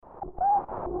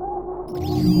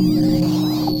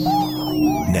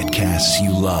Netcasts you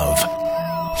love.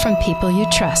 From people you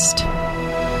trust.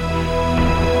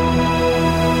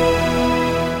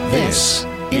 This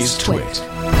is Twit.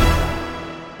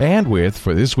 Bandwidth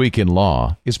for This Week in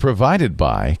Law is provided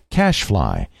by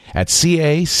CacheFly at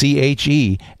CacheFly.com.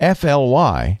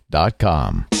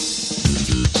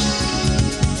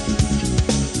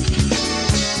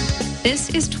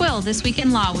 This is Twill, This Week in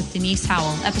Law with Denise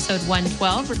Howell, episode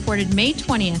 112, recorded May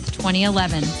 20th,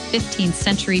 2011, 15th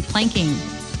Century Planking.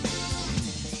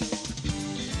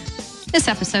 This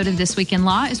episode of This Week in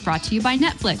Law is brought to you by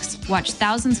Netflix. Watch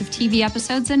thousands of TV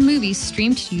episodes and movies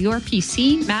streamed to your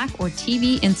PC, Mac, or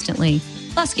TV instantly.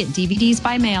 Plus, get DVDs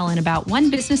by mail in about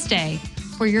one business day.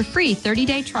 For your free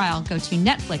 30-day trial, go to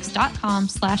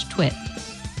netflix.com/twit.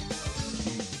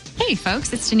 Hey,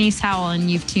 folks, it's Denise Howell,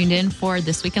 and you've tuned in for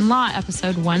This Week in Law,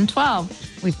 episode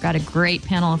 112. We've got a great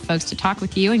panel of folks to talk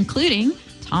with you, including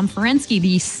Tom Ferensky,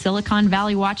 the Silicon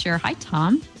Valley Watcher. Hi,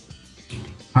 Tom.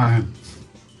 Hi.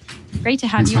 Great to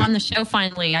have you on the show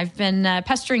finally. I've been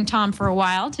pestering Tom for a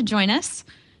while to join us,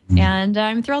 and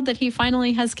I'm thrilled that he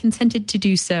finally has consented to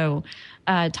do so.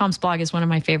 Tom's blog is one of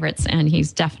my favorites, and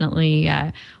he's definitely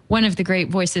one of the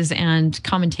great voices and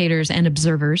commentators and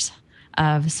observers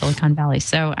of Silicon Valley.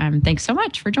 So thanks so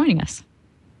much for joining us.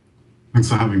 Thanks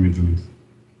for having me, Denise.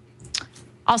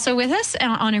 Also with us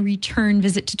on a return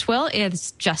visit to Twill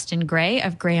is Justin Gray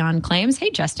of Gray on Claims. Hey,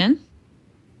 Justin.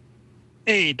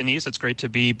 Hey, Denise. It's great to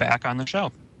be back on the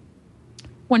show.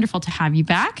 Wonderful to have you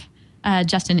back.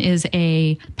 Justin is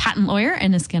a patent lawyer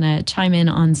and is going to chime in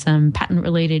on some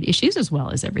patent-related issues as well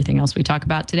as everything else we talk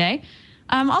about today.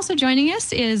 Also joining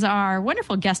us is our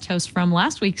wonderful guest host from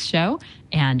last week's show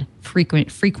and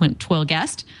frequent Twill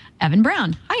guest, Evan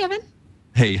Brown. Hi, Evan.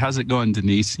 Hey, how's it going,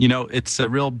 Denise? You know, it's a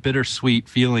real bittersweet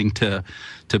feeling to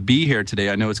be here today.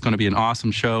 I know it's going to be an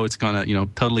awesome show. It's going to,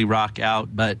 totally rock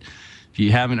out. But if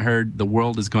you haven't heard, the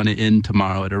world is going to end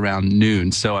tomorrow at around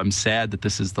noon. So I'm sad that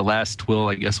this is the last Twill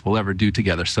I guess we'll ever do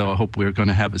together. So I hope we're going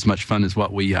to have as much fun as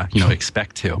what we,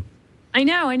 expect to. I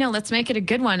know. Let's make it a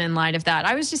good one in light of that.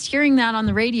 I was just hearing that on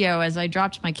the radio as I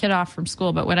dropped my kid off from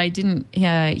school, but what I didn't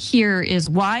hear is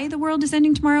why the world is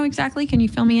ending tomorrow exactly. Can you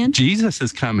fill me in? Jesus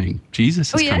is coming.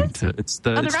 Jesus is coming. It's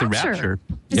the rapture.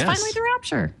 It's finally the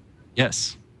rapture.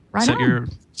 Yes. Right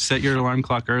Set your alarm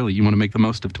clock early. You want to make the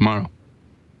most of tomorrow.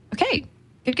 Okay.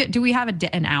 Good. Do we have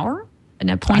an hour? An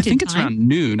appointed I think it's time? around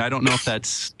noon. I don't know if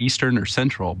that's Eastern or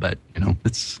Central, but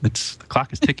it's the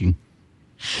clock is ticking.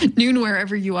 Noon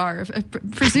wherever you are.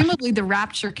 Presumably the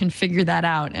rapture can figure that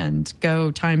out and go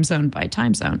time zone by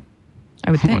time zone, I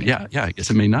would think. Yeah. I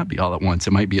guess it may not be all at once.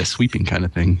 It might be a sweeping kind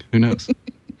of thing. Who knows?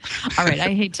 All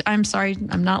right. I'm sorry.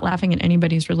 I'm not laughing at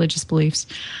anybody's religious beliefs.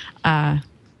 I'm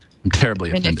terribly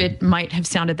offended. And if it might have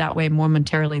sounded that way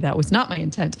momentarily, that was not my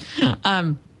intent.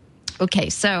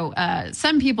 Okay. So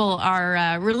some people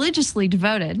are religiously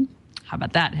devoted. How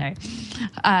about that, hey?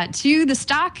 To the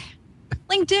stock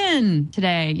LinkedIn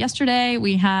today. Yesterday,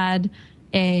 we had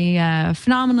a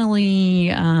phenomenally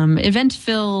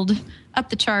event-filled,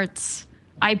 up-the-charts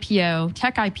IPO,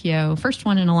 tech IPO, first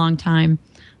one in a long time.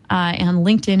 And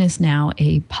LinkedIn is now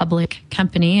a public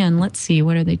company. And let's see,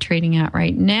 what are they trading at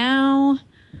right now?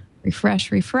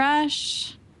 Refresh.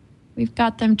 We've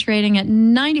got them trading at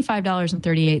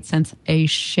 $95.38 a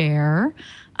share.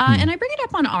 And I bring it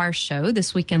up on our show,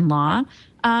 This Week in Law,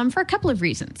 for a couple of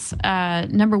reasons.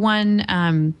 Number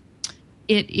one,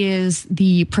 it is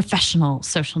the professional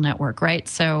social network, right?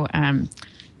 So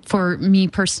for me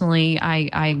personally,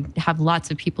 I have lots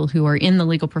of people who are in the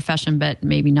legal profession, but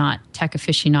maybe not tech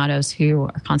aficionados who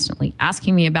are constantly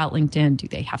asking me about LinkedIn. Do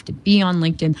they have to be on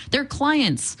LinkedIn? Their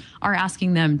clients are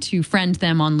asking them to friend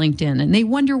them on LinkedIn, and they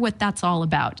wonder what that's all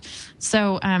about.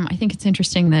 So I think it's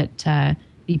interesting that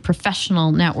the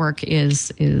professional network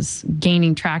is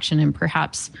gaining traction and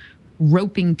perhaps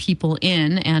roping people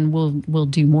in, and will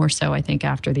do more so, I think,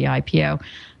 after the IPO.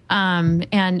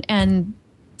 And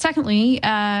secondly,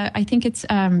 I think it's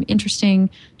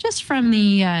interesting just from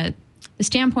the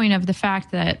standpoint of the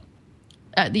fact that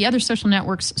the other social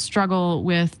networks struggle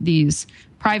with these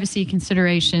privacy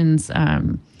considerations,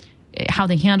 how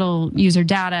they handle user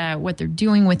data, what they're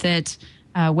doing with it,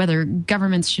 whether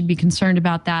governments should be concerned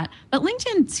about that. But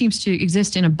LinkedIn seems to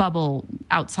exist in a bubble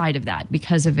outside of that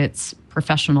because of its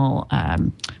professional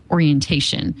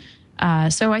orientation.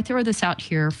 So I throw this out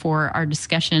here for our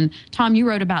discussion. Tom, you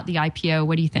wrote about the IPO.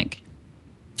 What do you think?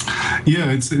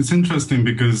 Yeah, it's interesting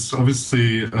because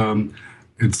obviously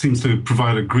it seems to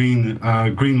provide a green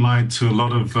light to a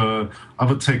lot of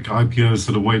other tech IPOs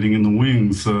that are waiting in the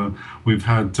wings. We've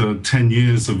had 10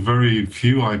 years of very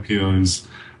few IPOs.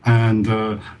 And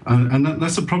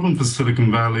that's a problem for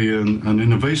Silicon Valley and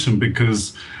innovation,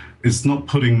 because it's not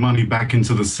putting money back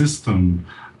into the system.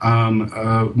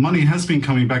 Money has been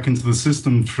coming back into the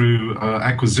system through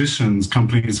acquisitions.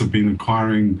 Companies have been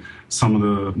acquiring some of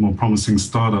the more promising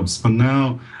startups, but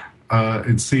now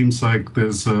it seems like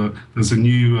there's a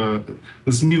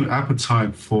new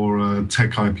appetite for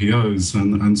tech IPOs,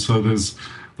 and so there's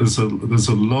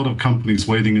a lot of companies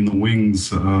waiting in the wings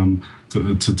to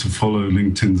follow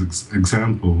LinkedIn's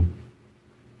example.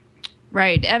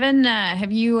 Right. Evan,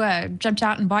 have you jumped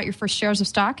out and bought your first shares of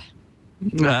stock?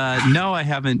 No, I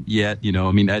haven't yet.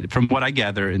 From what I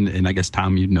gather, and I guess,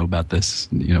 Tom, you know about this,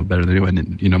 better than anyone.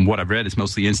 And, what I've read is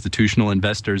mostly institutional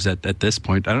investors at this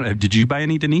point. I don't know. Did you buy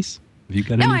any, Denise? Have you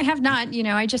got any? No, I have not.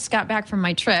 I just got back from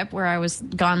my trip where I was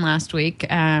gone last week.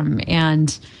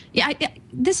 And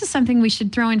this is something we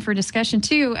should throw in for discussion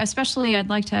too, especially I'd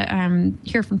like to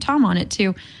hear from Tom on it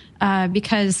too.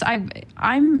 Because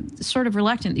I'm sort of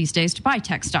reluctant these days to buy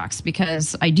tech stocks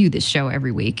because I do this show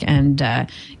every week, and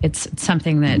it's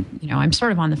something that I'm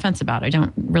sort of on the fence about. I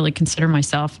don't really consider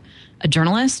myself a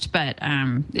journalist, but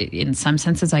in some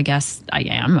senses, I guess I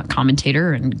am a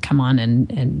commentator and come on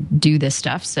and do this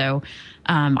stuff. So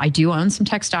I do own some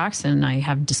tech stocks, and I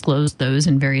have disclosed those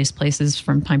in various places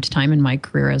from time to time in my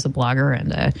career as a blogger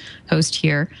and a host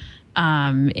here.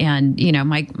 And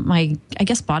my I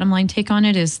guess bottom line take on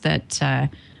it is that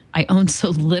I own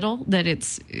so little that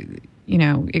it's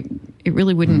it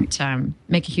really wouldn't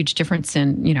make a huge difference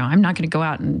in I'm not going to go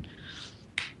out and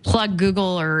plug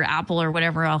Google or Apple or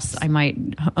whatever else I might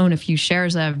own a few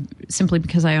shares of simply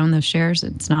because I own those shares.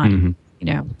 It's not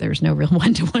there's no real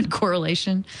one-to-one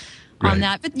correlation on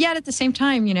that. But yet at the same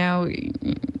time you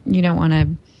don't want to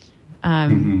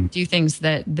do things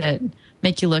that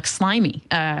make you look slimy,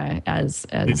 as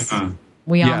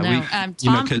we all know.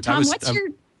 Tom,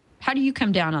 how do you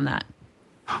come down on that?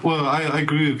 Well, I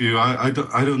agree with you. I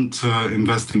don't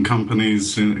invest in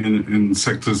companies in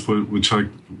sectors which I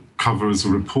cover as a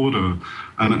reporter,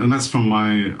 and that's from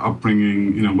my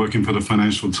upbringing. Working for the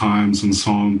Financial Times and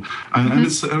so on. And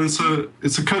it's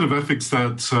a code of ethics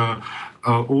that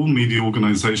all media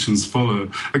organizations follow.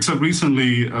 Except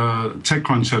recently,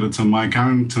 TechCrunch editor Mike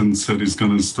Arrington said he's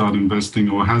going to start investing,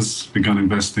 or has begun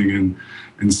investing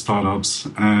in startups,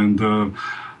 and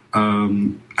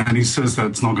he says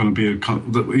that's not going to be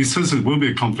he says it will be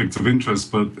a conflict of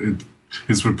interest, but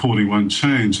his reporting won't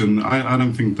change, and I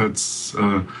don't think that's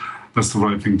the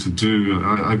right thing to do.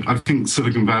 I think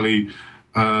Silicon Valley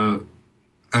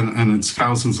and its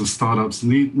thousands of startups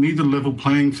need a level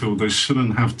playing field. They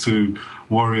shouldn't have to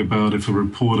worry about if a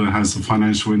reporter has a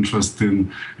financial interest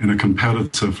in a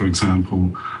competitor, for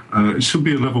example. It should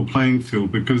be a level playing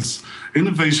field, because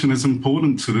innovation is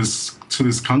important to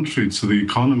this country, to the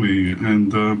economy,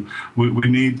 and we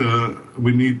need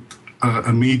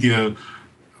a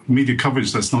media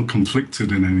coverage that's not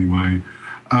conflicted in any way.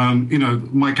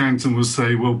 Mike Arrington will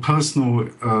say, well,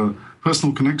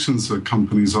 personal connections at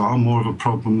companies are more of a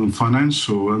problem than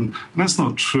financial, and that's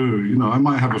not true. I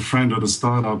might have a friend at a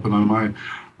startup, and I might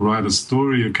write a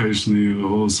story occasionally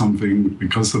or something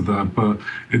because of that, but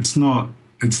it's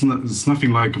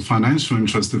nothing like a financial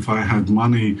interest. If I had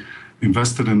money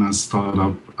invested in that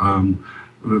startup,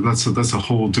 that's a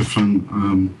whole different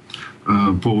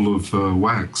ball of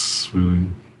wax, really.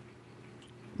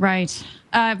 Right.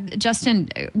 Justin,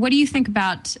 what do you think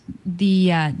about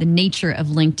the nature of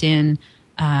LinkedIn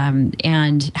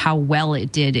and how well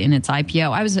it did in its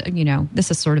IPO? This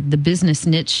is sort of the business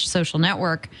niche social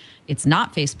network. It's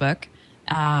not Facebook,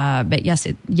 but yes,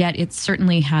 it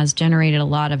certainly has generated a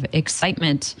lot of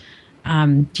excitement.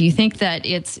 Do you think that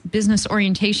its business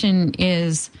orientation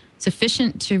is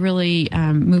sufficient to really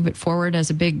move it forward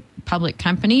as a big public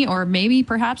company, or maybe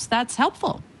perhaps that's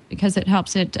helpful because it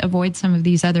helps it avoid some of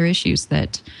these other issues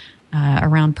that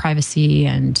around privacy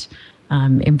and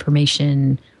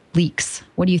information leaks?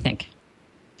 What do you think?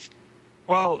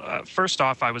 Well, first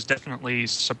off, I was definitely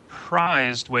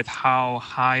surprised with how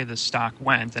high the stock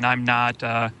went, and I'm not,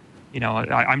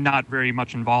 I'm not very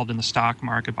much involved in the stock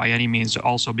market by any means.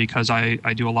 Also, because I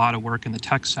do a lot of work in the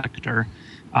tech sector.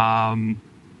 But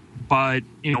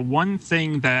one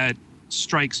thing that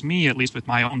strikes me, at least with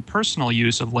my own personal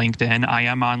use of LinkedIn, I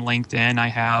am on LinkedIn. I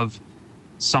have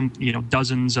some,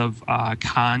 dozens of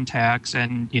contacts,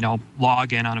 and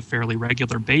log in on a fairly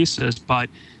regular basis, but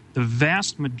the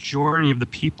vast majority of the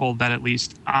people that at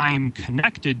least I'm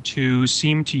connected to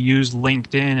seem to use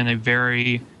LinkedIn in a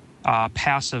very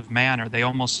passive manner. They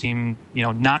almost seem,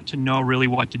 not to know really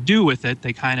what to do with it.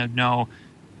 They kind of know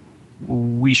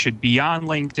we should be on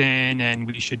LinkedIn and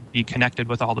we should be connected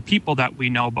with all the people that we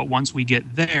know. But once we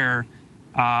get there,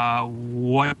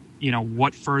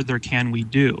 what further can we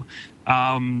do?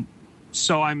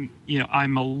 So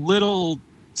I'm a little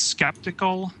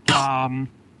skeptical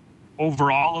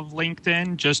overall of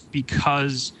LinkedIn, just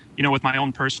because, with my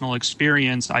own personal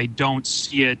experience, I don't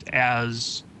see it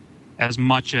as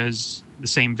much as the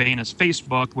same vein as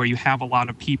Facebook, where you have a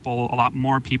lot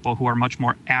more people who are much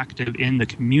more active in the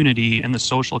community, in the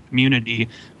social community,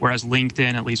 whereas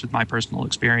LinkedIn, at least with my personal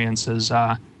experience, is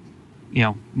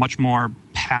much more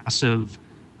passive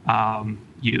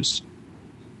use.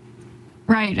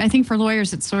 Right. I think for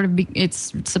lawyers, it's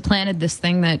it's supplanted this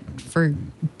thing that for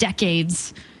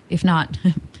decades, if not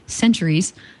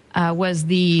centuries, was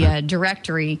the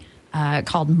directory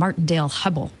called Martindale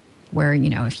Hubble, where,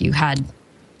 if you had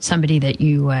somebody that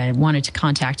you wanted to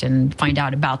contact and find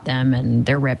out about them and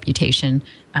their reputation,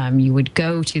 you would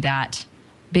go to that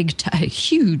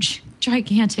huge,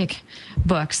 gigantic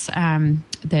books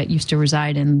that used to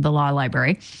reside in the law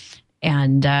library.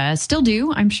 And still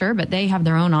do, I'm sure, but they have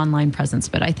their own online presence.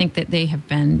 But I think that they have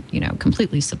been,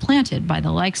 completely supplanted by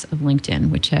the likes of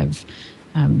LinkedIn, which have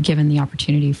given the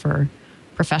opportunity for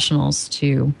professionals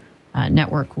to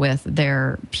network with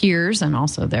their peers and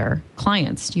also their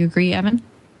clients. Do you agree, Evan?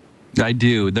 I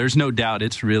do. There's no doubt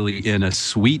it's really in a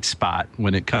sweet spot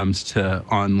when it comes to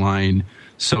online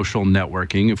social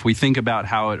networking. If we think about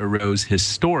how it arose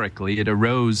historically, it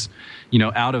arose,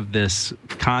 out of this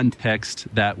context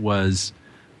that was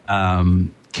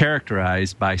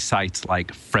characterized by sites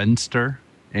like Friendster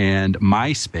and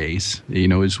MySpace.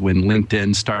 Is when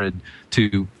LinkedIn started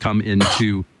to come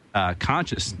into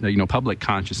public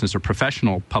consciousness or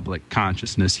professional public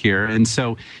consciousness here. And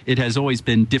so it has always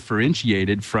been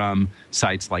differentiated from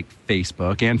sites like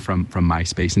Facebook and from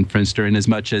MySpace and Friendster, in as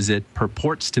much as it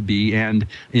purports to be and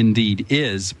indeed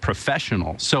is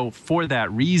professional. So for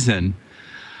that reason,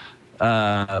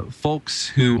 folks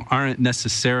who aren't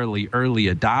necessarily early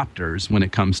adopters when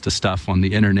it comes to stuff on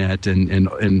the internet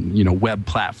and web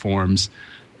platforms,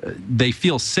 they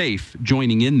feel safe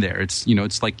joining in there.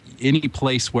 It's like any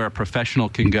place where a professional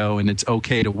can go and it's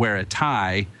okay to wear a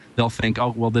tie. They'll think,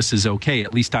 oh, well, this is okay.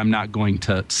 At least I'm not going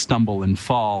to stumble and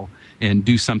fall and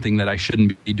do something that I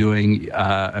shouldn't be doing.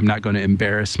 I'm not going to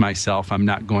embarrass myself. I'm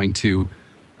not going to,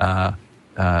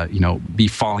 be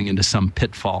falling into some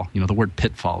pitfall. The word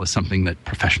pitfall is something that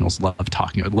professionals love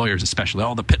talking about, lawyers especially.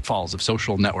 All the pitfalls of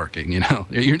social networking.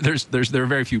 There are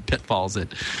very few pitfalls at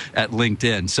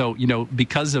LinkedIn. So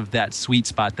because of that sweet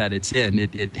spot that it's in,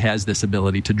 it has this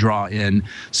ability to draw in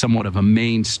somewhat of a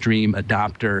mainstream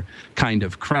adopter kind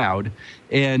of crowd,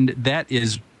 and that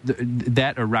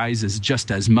arises just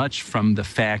as much from the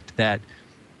fact that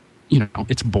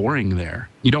it's boring there.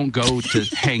 You don't go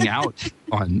to hang out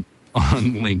on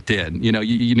LinkedIn.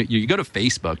 You go to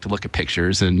Facebook to look at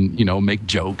pictures and, make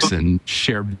jokes and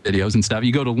share videos and stuff.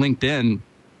 You go to LinkedIn,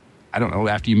 I don't know,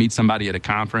 after you meet somebody at a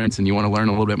conference and you want to learn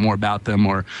a little bit more about them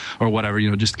or whatever,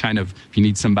 just kind of, if you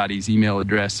need somebody's email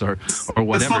address or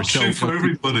whatever. That's not true for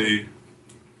everybody.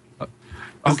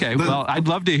 Okay, well, I'd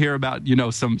love to hear about,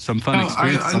 some fun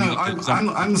experience.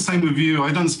 I'm the same with you.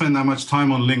 I don't spend that much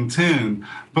time on LinkedIn,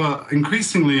 but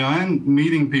increasingly I am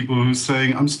meeting people who are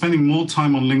saying I'm spending more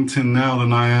time on LinkedIn now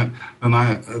than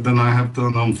I have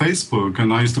done on Facebook,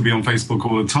 and I used to be on Facebook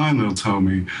all the time, they'll tell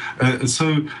me.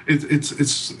 So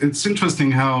it's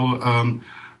interesting how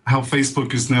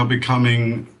Facebook is now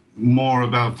becoming more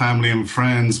about family and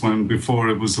friends, when before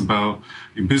it was about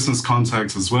business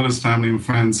contacts as well as family and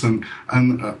friends, and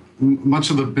much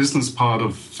of the business part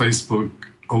of Facebook,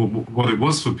 or what it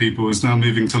was for people, is now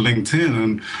moving to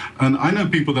LinkedIn. And I know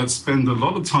people that spend a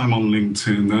lot of time on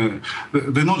LinkedIn.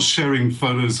 They're not sharing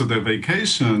photos of their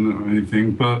vacation or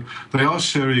anything, but they are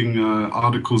sharing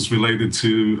articles related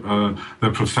to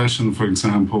their profession, for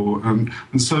example. And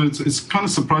so it's kind of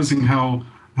surprising how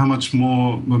much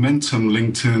more momentum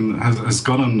LinkedIn has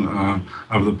gotten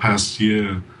over the past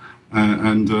year,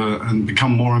 and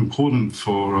become more important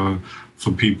for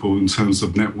people in terms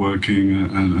of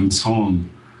networking and so on.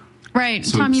 Right.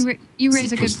 So Tom, you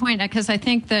raise a good point, because I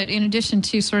think that in addition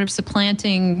to sort of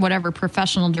supplanting whatever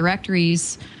professional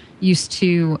directories used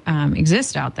to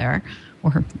exist out there,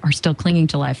 or are still clinging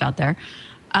to life out there,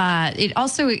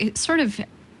 it sort of,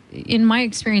 in my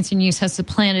experience and use, has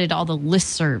supplanted all the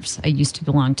listservs I used to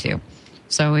belong to.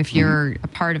 So if you're a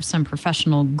part of some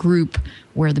professional group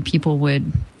where the people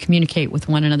would communicate with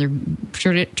one another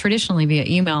traditionally via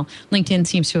email, LinkedIn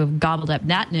seems to have gobbled up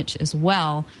that niche as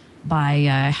well by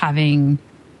having,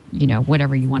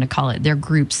 whatever you want to call it, their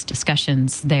groups,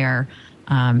 discussions there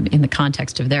in the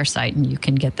context of their site. And you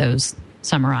can get those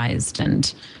summarized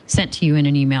and sent to you in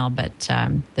an email, but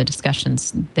the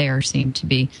discussions there seem to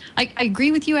be. I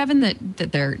agree with you, Evan,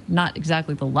 that they're not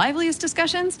exactly the liveliest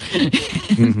discussions.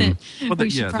 Mm-hmm. Well, we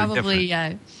should probably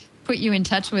put you in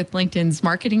touch with LinkedIn's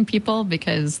marketing people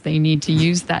because they need to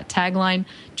use that tagline,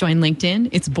 join LinkedIn,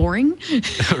 it's boring.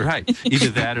 Right. Either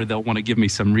that or they'll want to give me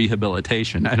some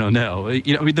rehabilitation. I don't know.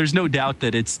 There's no doubt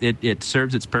that it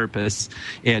serves its purpose,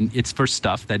 and it's for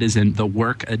stuff that is in the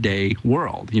work-a-day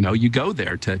world. You go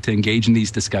there to engage in these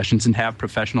discussions and have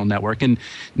professional networking,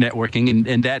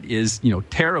 and that is,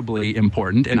 terribly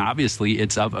important, and obviously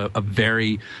it's of a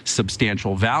very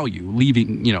substantial value,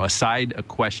 leaving, aside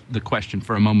the question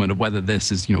for a moment of whether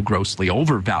this is, grossly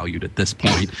overvalued at this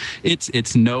point.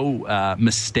 It's no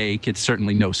mistake. It's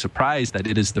certainly no surprise that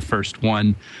it is the first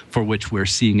one for which we're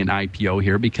seeing an IPO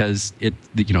here, because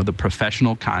the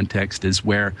professional context is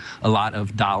where a lot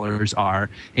of dollars are,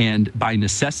 and by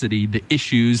necessity, the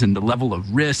issues and the level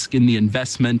of risk in the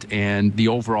investment and the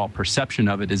overall perception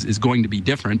of it is going to be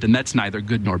different, and that's neither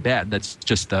good nor bad. That's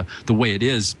just the way it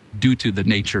is due to the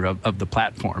nature of the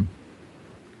platform.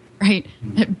 Right.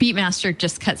 Beatmaster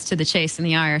just cuts to the chase in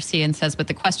the IRC and says, but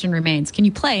the question remains, can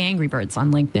you play Angry Birds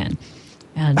on LinkedIn?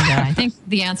 And I think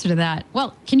the answer to that,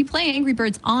 well, can you play Angry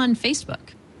Birds on Facebook?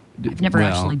 I've never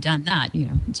actually done that.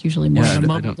 It's usually more of a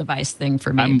mobile device thing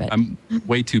for me. I'm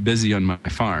way too busy on my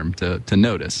farm to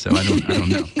notice, so I don't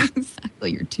know.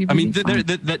 Exactly, you're too busy. I mean,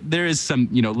 there is some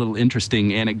little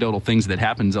interesting anecdotal things that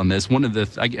happens on this. One of the,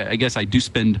 I guess I do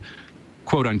spend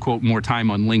quote unquote more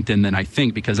time on LinkedIn than I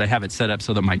think, because I have it set up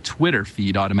so that my Twitter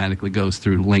feed automatically goes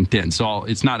through LinkedIn. So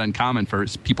it's not uncommon for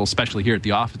people, especially here at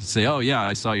the office, to say, "Oh yeah,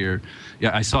 I saw your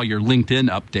LinkedIn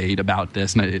update about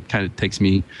this," and it kind of takes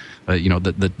me.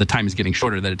 The time is getting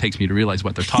shorter that it takes me to realize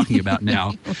what they're talking about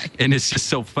now. Right. And it's just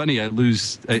so funny.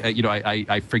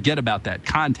 I forget about that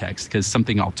context, because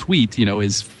something I'll tweet,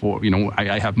 is for,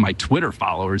 I have my Twitter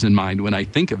followers in mind when I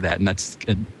think of that. And that's,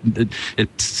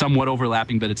 it's somewhat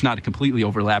overlapping, but it's not a completely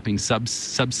overlapping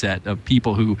subset of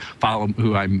people who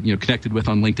I'm, connected with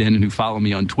on LinkedIn and who follow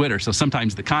me on Twitter. So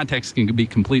sometimes the context can be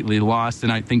completely lost.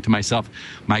 And I think to myself,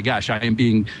 my gosh, I am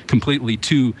being completely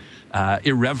too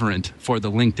irreverent for the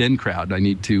LinkedIn crowd. I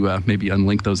need to maybe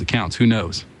unlink those accounts. Who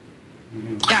knows?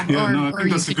 I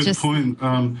think that's a good point.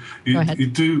 You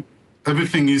do.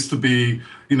 Everything used to be,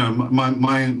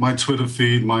 my Twitter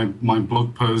feed, my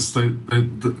blog posts.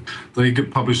 They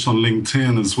get published on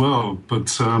LinkedIn as well. But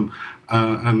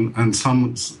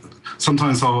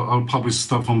sometimes I'll publish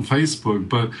stuff on Facebook.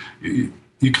 But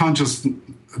you can't just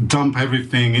dump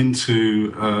everything into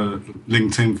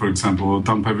LinkedIn, for example, or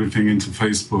dump everything into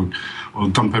Facebook, or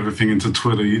dump everything into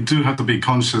Twitter. You do have to be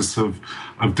conscious of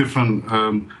different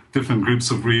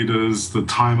groups of readers, the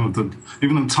time of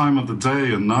the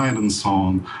day and night, and so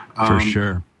on. For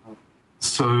sure.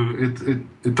 So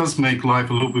it does make life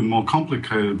a little bit more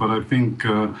complicated, but I think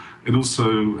it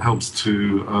also helps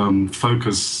to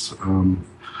focus a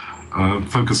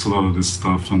lot of this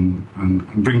stuff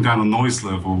and bring down the noise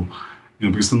level.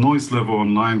 Because the noise level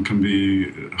online can be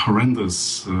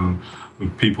horrendous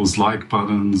with people's like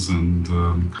buttons and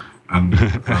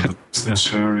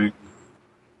sharing.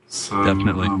 So,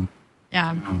 definitely.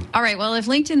 Yeah. All right. Well, if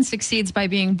LinkedIn succeeds by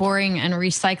being boring and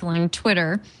recycling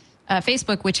Twitter,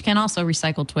 Facebook, which can also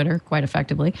recycle Twitter quite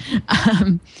effectively,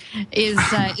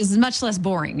 is much less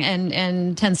boring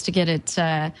and tends to get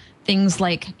at things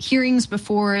like hearings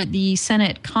before the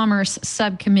Senate Commerce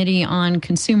Subcommittee on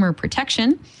Consumer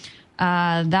Protection.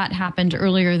 That happened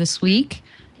earlier this week.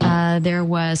 There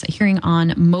was a hearing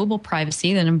on mobile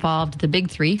privacy that involved the big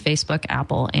three, Facebook,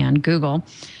 Apple, and Google.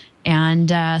 And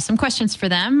some questions for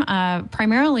them,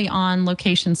 primarily on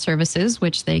location services,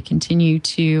 which they continue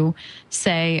to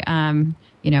say,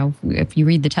 if you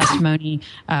read the testimony,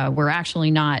 we're actually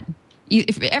not,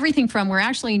 we're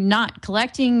actually not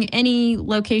collecting any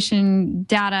location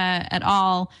data at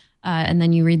all. And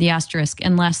then you read the asterisk,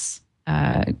 unless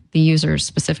the users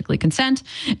specifically consent.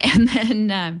 And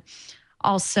then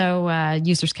also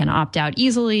users can opt out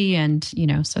easily. And,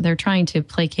 so they're trying to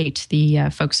placate the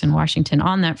folks in Washington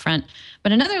on that front.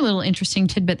 But another little interesting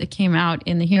tidbit that came out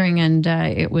in the hearing, and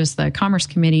it was the Commerce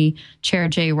Committee Chair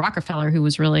Jay Rockefeller who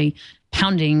was really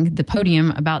pounding the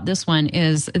podium about this one,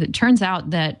 is it turns out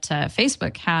that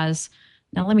Facebook has,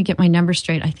 now let me get my numbers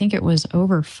straight, I think it was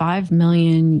over 5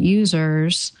 million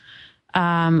users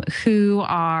who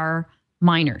are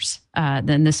minors.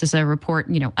 Then this is a report,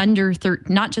 under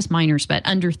not just minors, but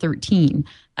under 13,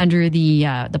 under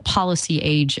the policy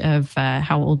age of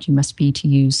how old you must be to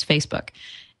use Facebook.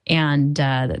 And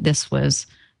this was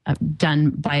done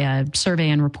by a survey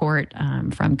and report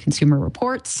from Consumer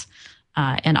Reports.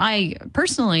 And I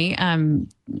personally am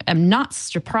not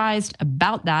surprised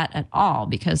about that at all,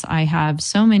 because I have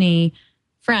so many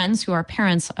friends who are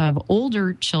parents of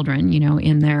older children,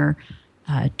 in their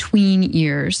tween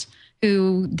years,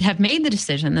 who have made the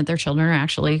decision that their children are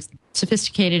actually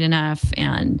sophisticated enough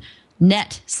and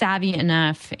net savvy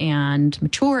enough and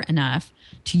mature enough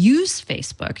to use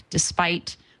Facebook,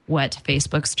 despite what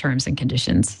Facebook's terms and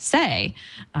conditions say.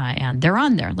 And they're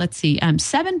on there. Let's see,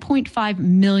 7.5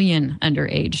 million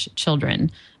underage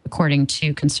children, according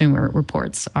to Consumer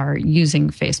Reports, are using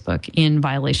Facebook in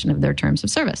violation of their terms of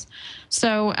service.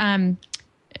 So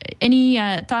any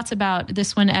thoughts about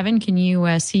this one, Evan? Can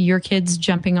you see your kids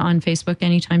jumping on Facebook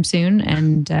anytime soon?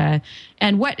 And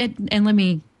let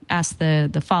me ask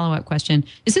the follow-up question.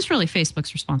 Is this really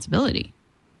Facebook's responsibility?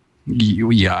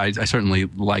 Yeah, I certainly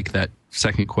like that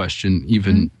second question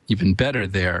even better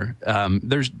there.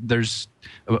 There's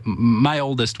my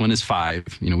oldest one is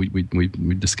 5.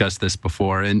 We discussed this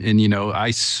before, and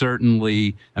I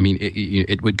certainly,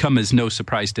 it would come as no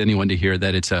surprise to anyone to hear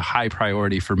that it's a high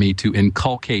priority for me to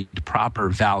inculcate proper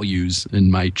values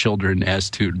in my children as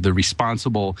to the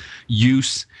responsible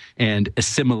use and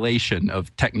assimilation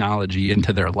of technology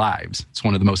into their lives. It's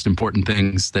one of the most important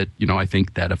things that, I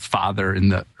think that a father in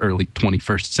the early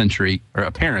 21st century, or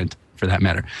a parent for that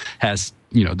matter, has,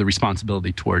 the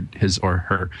responsibility toward his or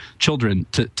her children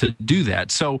to do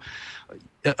that. So,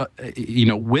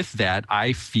 with that,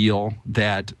 I feel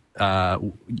that,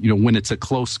 when it's a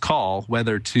close call,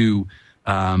 whether to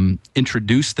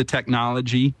introduce the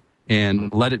technology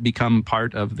and let it become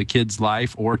part of the kid's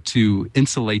life, or to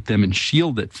insulate them and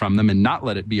shield it from them and not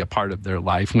let it be a part of their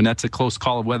life, when that's a close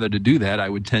call of whether to do that, I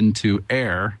would tend to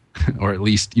err, or at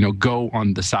least, go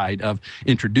on the side of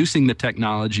introducing the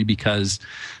technology, because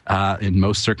in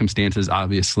most circumstances,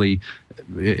 obviously,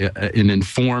 an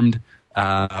informed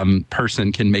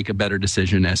person can make a better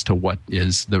decision as to what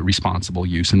is the responsible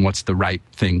use and what's the right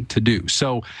thing to do.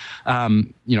 So,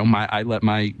 I let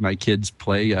my kids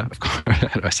play. Of course,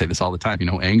 I say this all the time.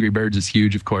 Angry Birds is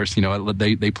huge. Of course,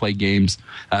 they play games.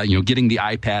 Getting the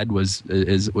iPad was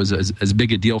as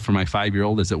big a deal for my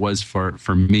 5-year-old as it was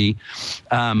for me.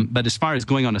 But as far as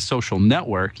going on a social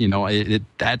network,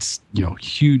 that's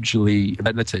hugely,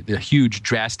 that's a huge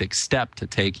drastic step to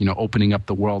take. Opening up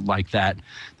the world like that.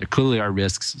 There clearly are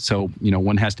risks. So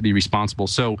one has to be responsible.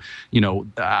 So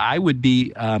I would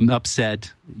be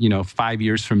upset 5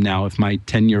 years from now if my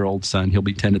 10-year-old son, he'll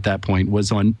be 10 at that point,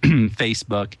 was on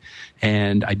Facebook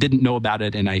and I didn't know about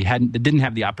it, and I didn't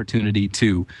have the opportunity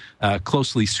to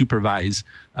closely supervise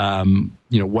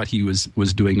what he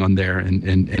was doing on there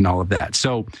and all of that.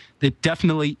 So it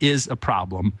definitely is a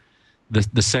problem. The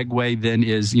segue then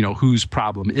is, whose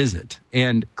problem is it?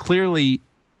 And clearly,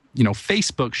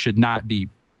 Facebook should not be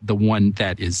the one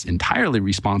that is entirely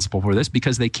responsible for this,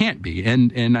 because they can't be.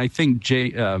 And I think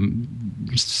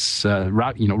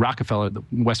Rockefeller,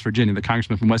 West Virginia, the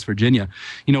congressman from West Virginia,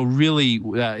 really,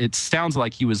 it sounds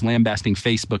like he was lambasting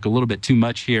Facebook a little bit too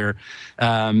much here,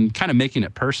 kind of making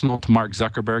it personal to Mark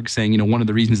Zuckerberg, saying, one of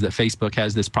the reasons that Facebook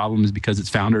has this problem is because its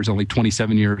founder is only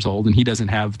 27 years old and he doesn't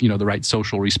have, the right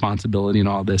social responsibility and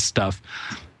all this stuff.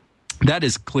 That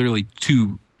is clearly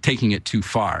taking it too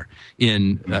far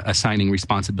in assigning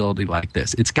responsibility like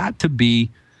this. It's got to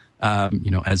be,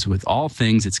 as with all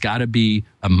things, it's got to be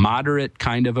a moderate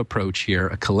kind of approach here,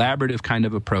 a collaborative kind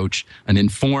of approach, an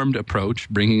informed approach,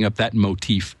 bringing up that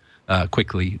motif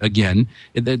quickly again.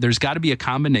 There's got to be a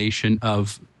combination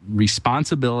of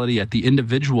responsibility at the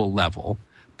individual level,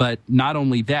 but not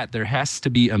only that, there has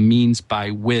to be a means by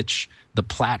which the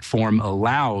platform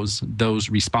allows those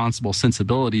responsible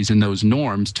sensibilities and those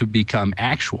norms to become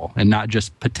actual and not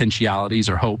just potentialities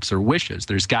or hopes or wishes.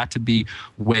 There's got to be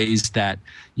ways that,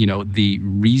 the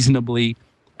reasonably,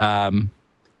 that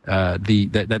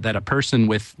a person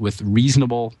with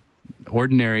reasonable,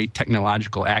 ordinary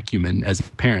technological acumen as a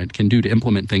parent can do to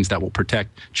implement things that will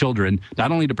protect children,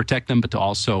 not only to protect them, but to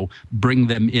also bring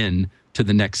them in to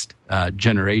the next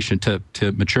generation, to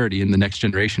maturity in the next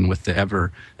generation with the ever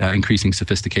increasing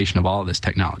sophistication of all of this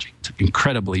technology. It's an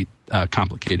incredibly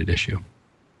complicated issue.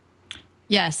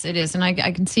 Yes, it is. And I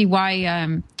can see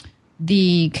why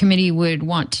the committee would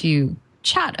want to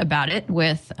chat about it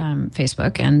with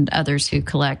Facebook and others who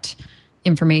collect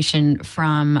information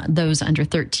from those under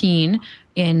 13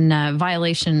 in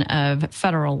violation of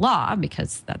federal law,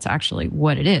 because that's actually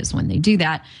what it is when they do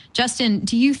that. Justin,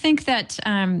 do you think that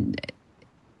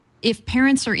if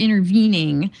parents are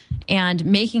intervening and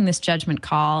making this judgment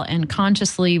call and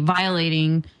consciously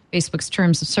violating Facebook's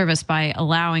terms of service by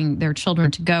allowing their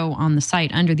children to go on the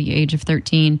site under the age of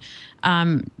 13.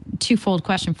 Twofold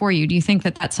question for you. Do you think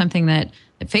that that's something that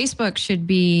Facebook should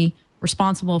be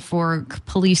responsible for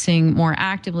policing more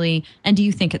actively? And do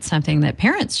you think it's something that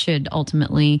parents should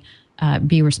ultimately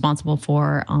be responsible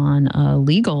for on the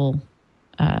legal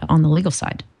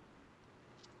side?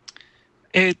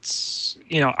 It's,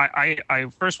 I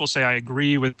first will say I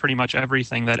agree with pretty much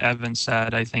everything that Evan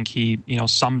said. I think he,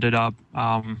 summed it up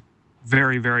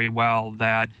very, very well,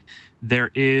 that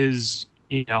there is,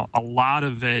 a lot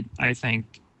of it, I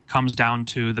think, comes down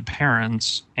to the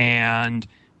parents and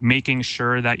making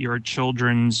sure that your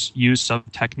children's use of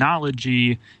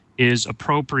technology is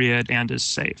appropriate and is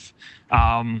safe.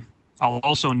 I'll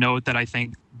also note that I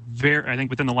think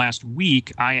within the last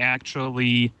week, I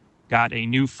actually got a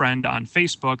new friend on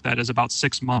Facebook that is about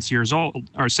 6 months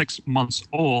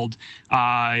old.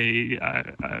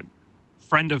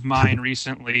 Friends of mine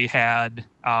recently had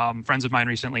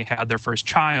their first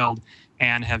child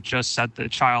and have just set the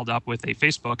child up with a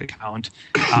Facebook account,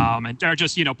 and they're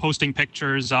just posting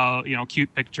pictures,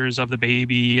 cute pictures of the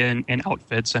baby and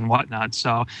outfits and whatnot.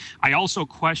 So I also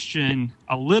question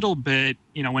a little bit,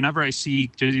 whenever I see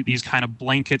these kind of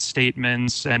blanket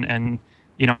statements and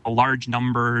large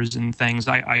numbers and things,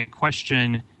 I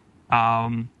question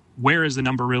where is the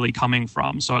number really coming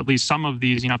from. So at least some of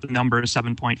these, the number is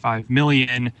 7.5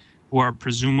 million who are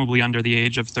presumably under the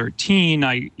age of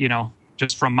 13.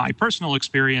 Just from my personal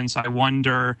experience, I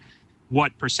wonder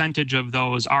what percentage of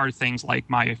those are things like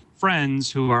my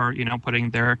friends who are,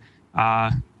 putting their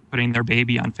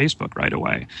baby on Facebook right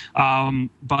away.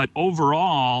 But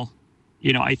overall,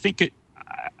 I think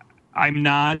I'm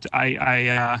not.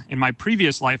 In my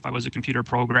previous life, I was a computer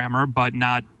programmer, but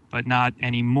not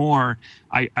anymore.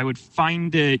 I would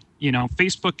find it,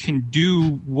 Facebook can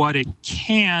do what it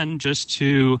can just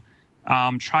to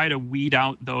try to weed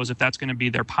out those, if that's going to be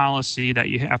their policy, that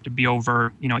you have to be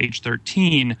over, age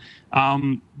 13.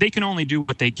 They can only do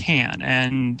what they can.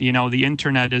 And, the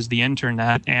internet is the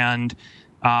internet. And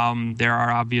there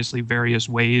are obviously various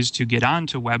ways to get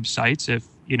onto websites if,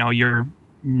 you're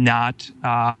not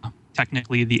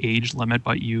technically the age limit,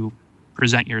 but you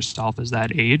present yourself as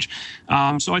that age.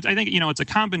 So I think, it's a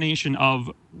combination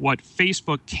of what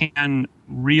Facebook can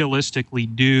realistically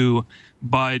do,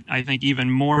 but I think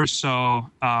even more so,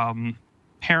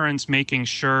 parents making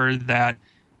sure that,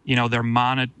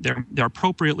 they're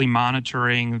appropriately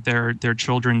monitoring their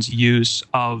children's use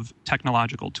of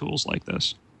technological tools like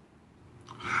this.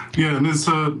 Yeah, and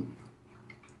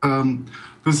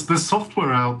there's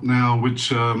software out now which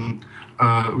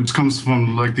comes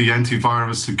from like the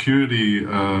antivirus security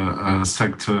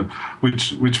sector,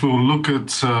 which will look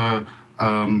at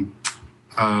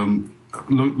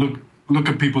look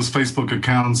at people's Facebook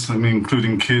accounts,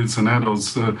 including kids and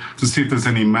adults, to see if there's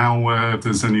any malware, if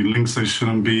there's any links they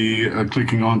shouldn't be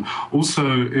clicking on.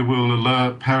 Also, it will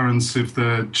alert parents if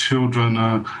their children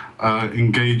are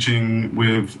engaging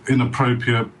with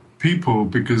inappropriate people,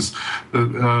 because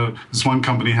this one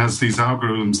company has these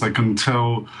algorithms that can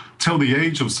tell the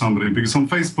age of somebody, because on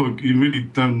Facebook you really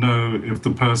don't know if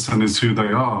the person is who they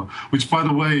are, which, by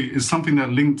the way, is something that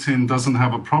LinkedIn doesn't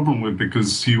have a problem with,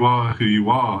 because you are who you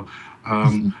are.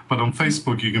 But on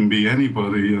Facebook you can be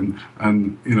anybody,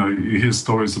 and you hear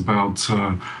stories about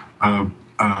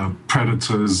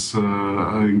predators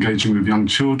engaging with young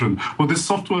children. Well, this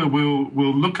software will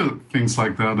look at things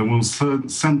like that and will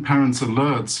send parents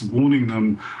alerts warning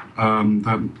them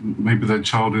that maybe their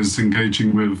child is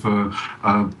engaging with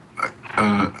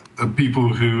people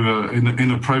who are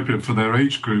inappropriate for their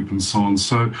age group and so on.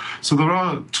 So there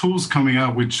are tools coming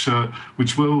out which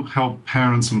will help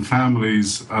parents and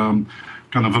families kind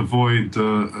of avoid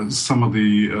some of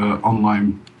the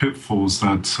online pitfalls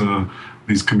that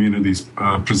these communities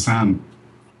present.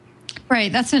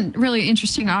 Right. That's a really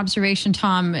interesting observation,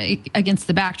 Tom, against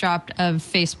the backdrop of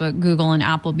Facebook, Google, and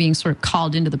Apple being sort of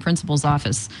called into the principal's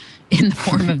office in the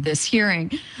form of this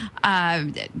hearing.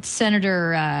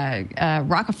 Senator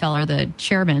Rockefeller, the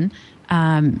chairman,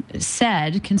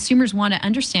 said consumers want to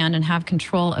understand and have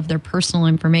control of their personal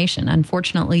information.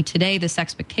 Unfortunately, today, this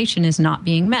expectation is not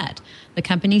being met. The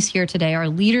companies here today are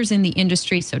leaders in the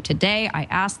industry, so today I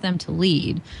ask them to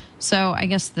lead. So I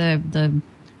guess the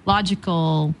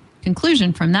logical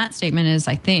conclusion from that statement is,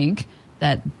 I think,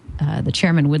 that the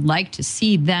chairman would like to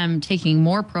see them taking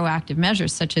more proactive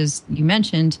measures, such as you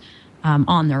mentioned,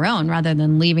 on their own, rather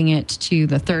than leaving it to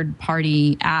the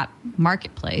third-party app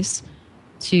marketplace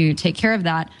to take care of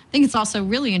that. I think it's also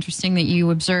really interesting that you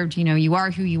observed, you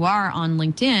are who you are on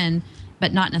LinkedIn,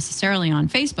 but not necessarily on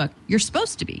Facebook. You're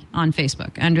supposed to be on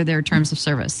Facebook under their terms of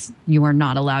service. You are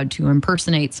not allowed to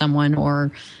impersonate someone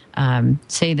or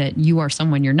say that you are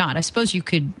someone you're not. I suppose you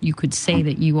could say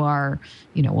that you are,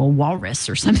 a walrus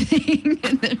or something,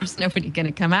 and there's nobody going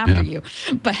to come after you.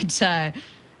 But say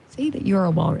that you're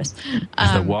a walrus.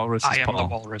 The walrus. I am the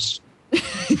walrus.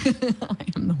 I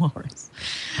am the walrus.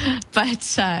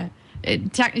 But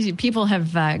people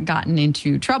have gotten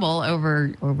into trouble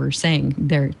over saying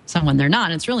they're someone they're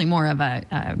not. It's really more of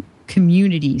a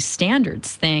community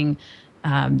standards thing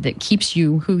that keeps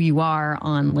you who you are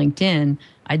on LinkedIn.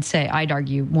 I'd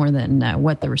argue more than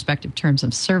what the respective terms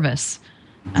of service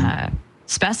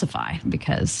specify,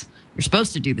 because you're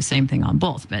supposed to do the same thing on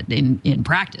both, but in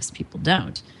practice, people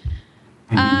don't.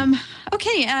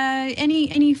 Okay.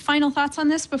 Any final thoughts on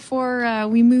this before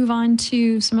we move on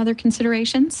to some other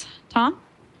considerations, Tom?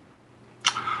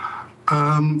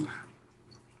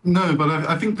 No, but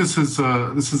I think this is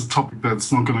a topic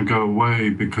that's not going to go away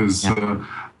because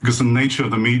the nature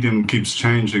of the medium keeps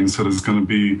changing. So there's going to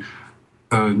be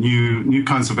new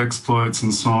kinds of exploits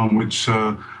and so on, which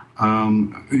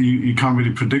you can't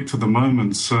really predict at the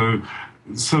moment. So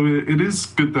it is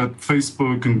good that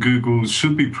Facebook and Google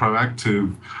should be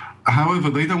proactive. However,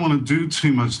 they don't want to do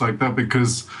too much like that,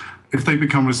 because if they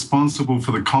become responsible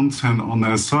for the content on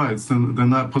their sites, then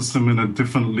that puts them in a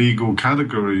different legal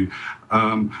category.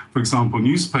 For example,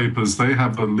 newspapers, they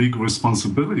have a legal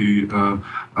responsibility that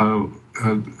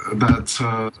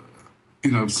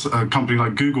a company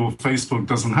like Google or Facebook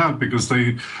doesn't have, because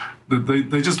they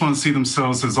just want to see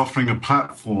themselves as offering a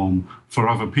platform for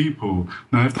other people.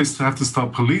 Now, if they have to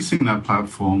start policing that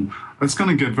platform, it's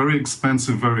going to get very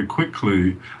expensive very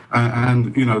quickly,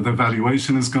 and the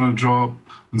valuation is going to drop,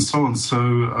 and so on.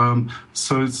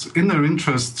 So it's in their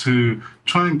interest to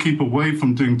try and keep away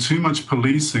from doing too much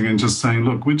policing and just saying,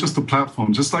 look, we're just a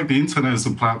platform. Just like the internet is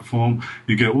a platform,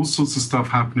 you get all sorts of stuff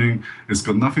happening. It's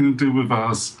got nothing to do with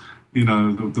us.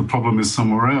 The problem is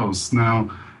somewhere else. Now,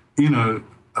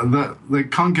 that they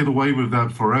can't get away with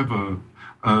that forever.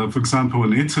 For example,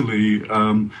 in Italy,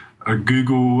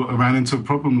 Google ran into a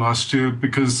problem last year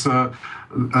because of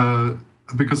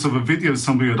a video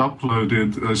somebody had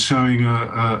uploaded showing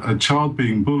a child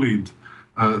being bullied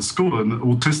at school, an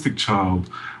autistic child.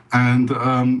 And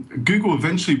Google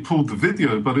eventually pulled the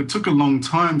video, but it took a long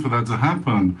time for that to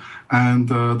happen. And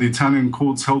the Italian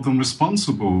courts held them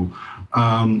responsible.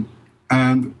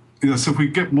 So if we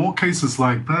get more cases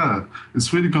like that,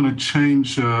 it's really going to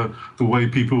change the way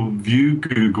people view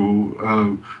Google,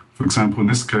 for example, in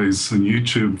this case, and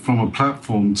YouTube, from a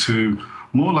platform to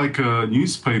more like a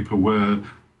newspaper where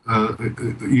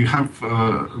you have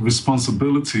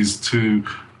responsibilities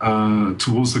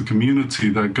towards the community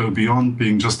that go beyond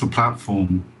being just a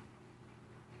platform.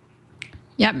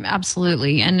 Yep,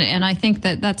 absolutely. And I think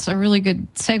that's a really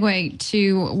good segue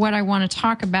to what I want to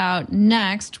talk about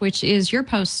next, which is your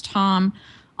post, Tom,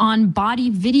 on body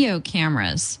video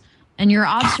cameras and your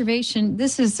observation.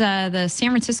 This is the San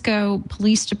Francisco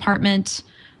Police Department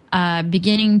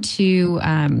beginning to,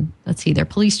 their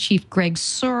police chief, Greg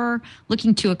Suhr,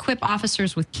 looking to equip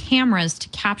officers with cameras to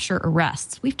capture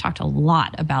arrests. We've talked a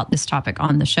lot about this topic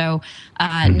on the show,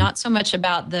 not so much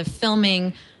about the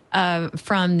filming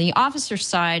from the officer's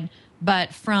side,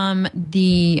 but from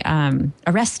the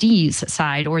arrestees'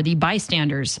 side or the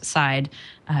bystanders' side,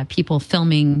 people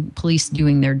filming police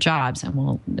doing their jobs. And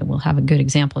we'll have a good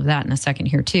example of that in a second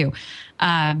here, too.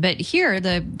 But here,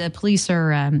 the police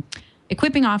are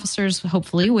equipping officers,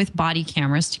 hopefully, with body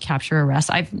cameras to capture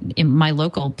arrests. In my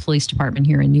local police department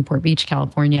here in Newport Beach,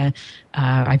 California,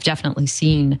 I've definitely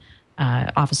seen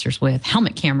officers with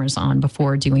helmet cameras on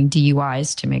before doing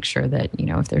DUIs to make sure that,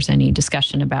 if there's any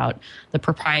discussion about the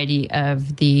propriety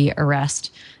of the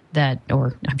arrest,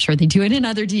 or I'm sure they do it in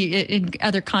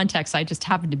other contexts. I just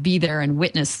happened to be there and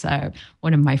witness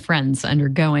one of my friends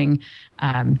undergoing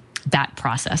that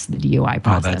process, the DUI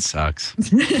process. Oh, that sucks.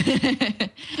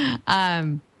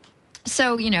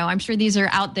 So, I'm sure these are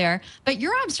out there. But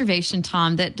your observation,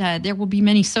 Tom, that there will be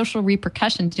many social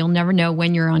repercussions. You'll never know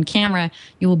when you're on camera.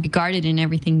 You will be guarded in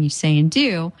everything you say and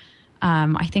do.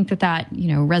 I think that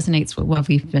resonates with what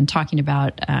we've been talking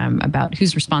about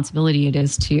whose responsibility it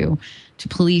is to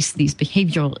police these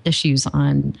behavioral issues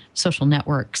on social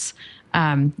networks.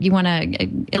 You want to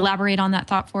elaborate on that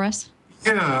thought for us?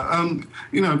 Yeah,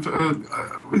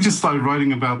 we just started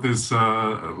writing about this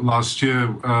last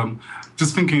year.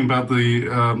 Just thinking about the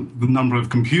number of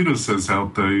computers that's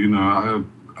out there.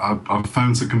 Our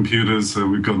phones are computers.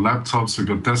 We've got laptops, we've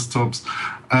got desktops,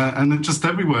 and they're just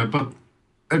everywhere. But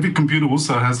every computer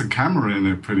also has a camera in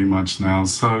it pretty much now.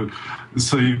 So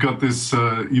you've got this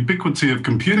ubiquity of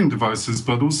computing devices,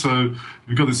 but also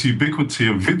you've got this ubiquity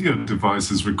of video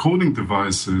devices, recording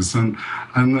devices, and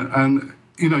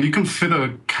you can fit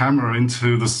a camera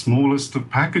into the smallest of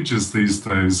packages these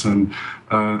days, and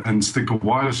stick a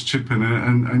wireless chip in it,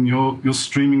 and you're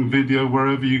streaming video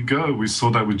wherever you go. We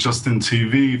saw that with Justin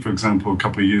TV, for example, a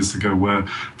couple of years ago, where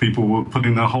people were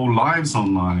putting their whole lives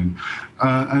online.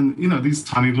 And these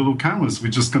tiny little cameras,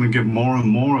 we're just going to get more and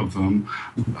more of them.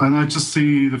 And I just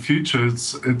see the future.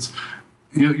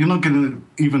 You're not going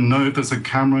to even know if there's a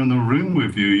camera in the room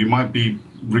with you. You might be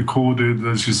recorded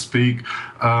as you speak.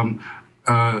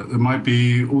 There might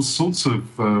be all sorts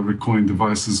of recording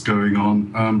devices going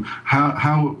on.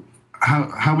 How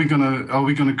are we going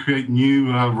to create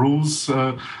new rules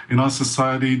in our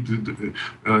society?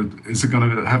 Is it going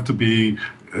to have to be?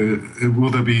 Will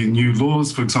there be new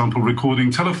laws? For example,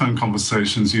 recording telephone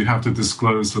conversations, you have to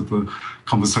disclose that the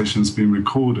conversation's been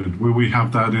recorded. Will we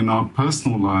have that in our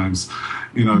personal lives?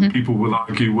 People will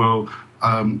argue, well,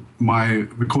 my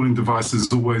recording device is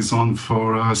always on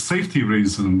for safety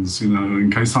reasons,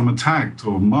 in case I'm attacked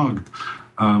or mugged.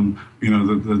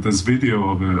 There's video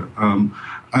of it.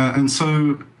 And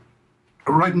so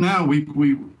right now we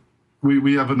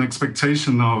have an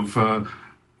expectation of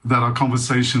that our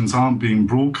conversations aren't being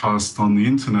broadcast on the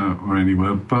internet or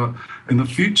anywhere. But in the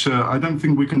future, I don't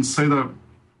think we can say that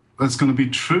that's going to be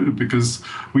true, because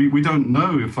we don't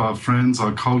know if our friends,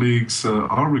 our colleagues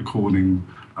are recording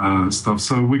stuff.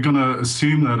 So we're going to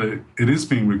assume that it is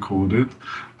being recorded,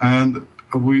 and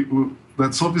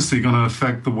that's obviously going to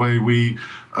affect the way we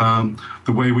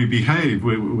behave.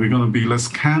 We're going to be less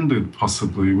candid,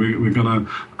 possibly. We're going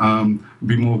to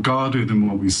be more guarded in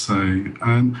what we say,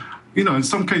 and in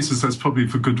some cases that's probably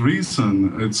for good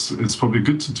reason. It's probably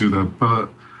good to do that, but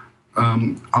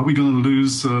are we going to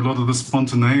lose a lot of the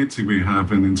spontaneity we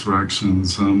have in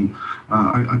interactions?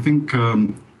 I think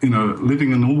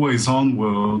living an always-on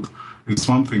world is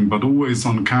one thing, but always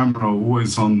on camera,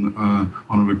 always on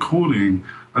a recording,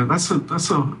 that's a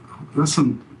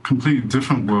completely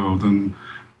different world. And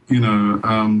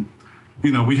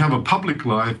we have a public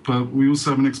life, but we also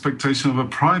have an expectation of a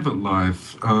private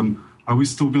life. Are we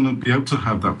still going to be able to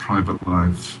have that private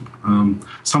life?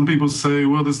 Some people say,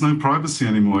 well, there's no privacy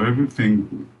anymore.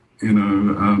 Everything,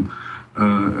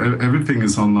 everything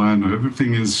is online, or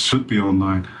everything should be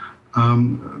online.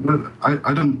 But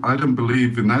I don't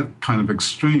believe in that kind of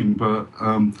extreme. But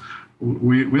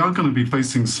we are going to be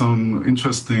facing some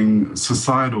interesting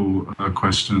societal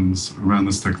questions around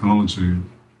this technology.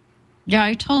 Yeah,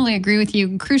 I totally agree with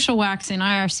you. Crucial Wax in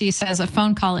IRC says a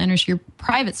phone call enters your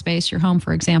private space, your home,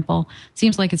 for example.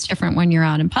 Seems like it's different when you're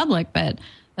out in public, but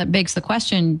that begs the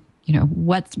question,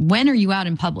 when are you out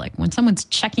in public? When someone's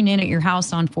checking in at your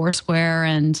house on Foursquare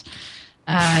and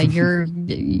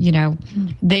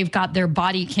they've got their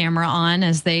body camera on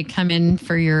as they come in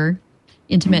for your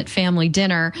intimate family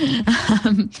dinner.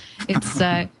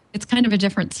 It's kind of a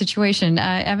different situation.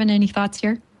 Evan, any thoughts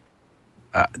here?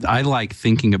 I like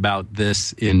thinking about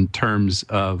this in terms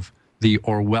of the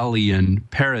Orwellian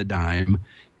paradigm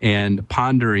and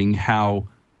pondering how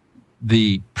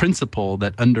the principle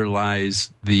that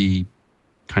underlies the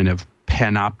kind of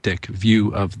panoptic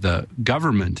view of the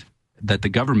government that the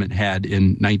government had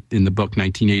in the book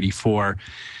 1984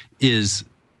 is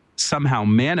somehow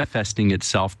manifesting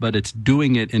itself, but it's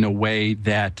doing it in a way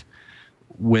that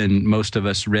when most of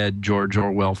us read George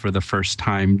Orwell for the first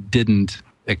time didn't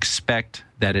expect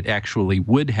that it actually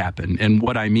would happen. And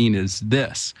what I mean is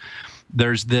this.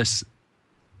 There's this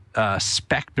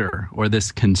specter or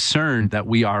this concern that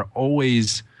we are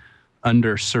always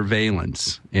under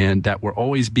surveillance and that we're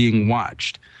always being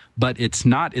watched. But it's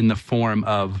not in the form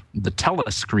of the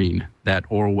telescreen that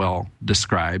Orwell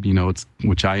described,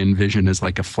 which I envision as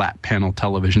like a flat panel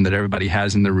television that everybody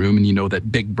has in the room. And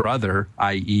that Big Brother,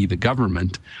 i.e. the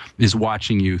government, is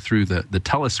watching you through the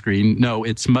telescreen. No,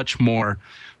 it's much more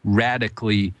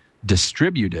radically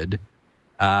distributed,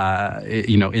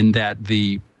 in that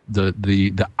the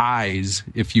eyes,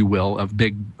 if you will, of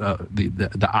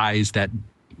the eyes that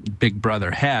Big Brother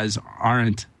has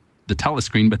aren't the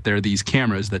telescreen, but there are these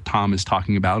cameras that Tom is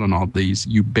talking about on all these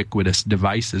ubiquitous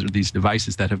devices, or these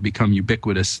devices that have become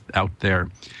ubiquitous out there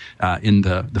in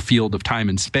the field of time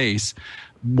and space.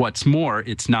 What's more,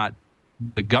 it's not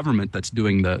the government that's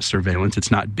doing the surveillance.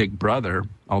 It's not Big Brother,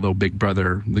 although Big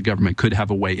Brother, the government could have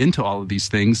a way into all of these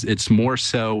things. It's more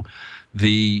so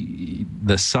the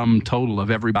sum total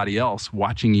of everybody else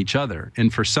watching each other.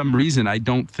 And for some reason, I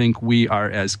don't think we are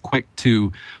as quick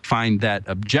to find that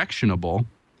objectionable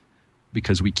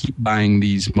because we keep buying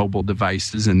these mobile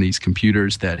devices and these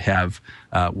computers that have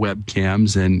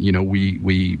webcams, and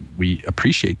we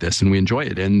appreciate this and we enjoy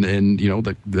it, and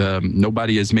the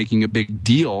nobody is making a big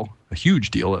deal, a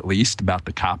huge deal at least, about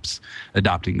the cops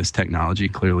adopting this technology.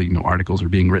 Clearly, articles are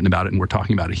being written about it, and we're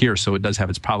talking about it here, so it does have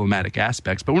its problematic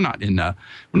aspects. But we're not in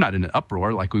an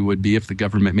uproar like we would be if the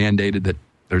government mandated that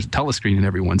there's a telescreen in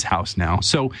everyone's house now.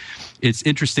 So it's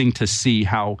interesting to see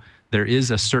how there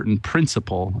is a certain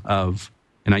principle of,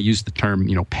 and I use the term,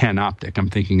 panoptic. I'm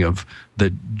thinking of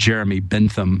the Jeremy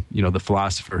Bentham, the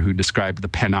philosopher who described the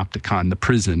panopticon, the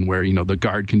prison, where, the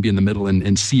guard can be in the middle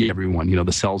and see everyone.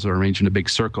 The cells are arranged in a big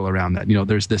circle around that.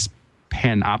 There's this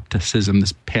panopticism,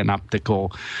 this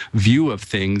panoptical view of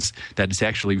things that is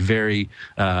actually very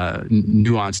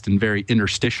nuanced and very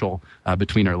interstitial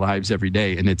between our lives every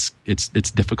day. And it's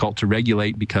difficult to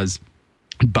regulate because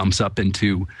it bumps up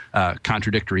into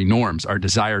contradictory norms. Our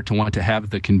desire to want to have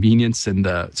the convenience and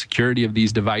the security of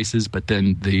these devices, but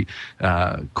then the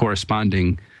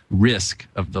corresponding risk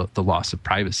of the loss of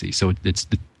privacy. So it's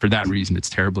for that reason, it's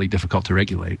terribly difficult to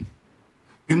regulate.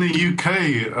 In the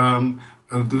UK,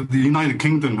 the United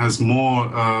Kingdom has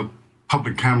more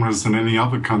public cameras than any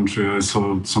other country. I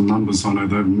saw some numbers on it.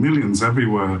 There are millions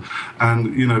everywhere.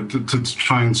 And, to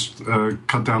try and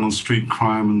cut down on street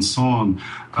crime and so on.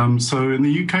 So in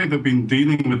the UK, they've been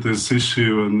dealing with this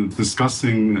issue and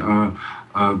discussing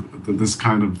this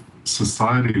kind of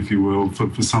society, if you will,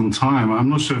 for some time. I'm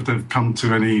not sure if they've come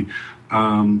to any,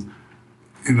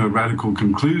 radical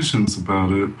conclusions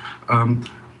about it.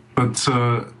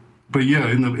 But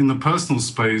yeah, in the personal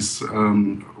space,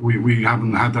 we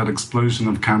haven't had that explosion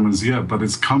of cameras yet, but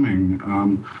it's coming.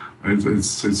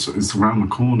 It's around the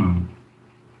corner.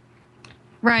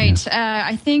 Right.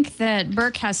 I think that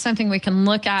Burke has something we can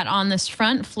look at on this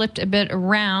front, flipped a bit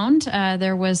around.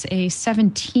 There was a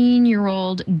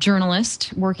 17-year-old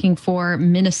journalist working for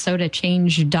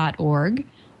MinnesotaChange.org.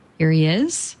 Here he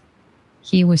is.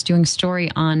 He was doing a story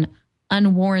on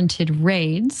unwarranted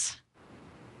raids.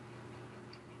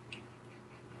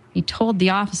 He told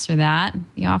the officer that.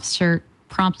 The officer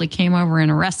promptly came over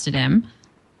and arrested him.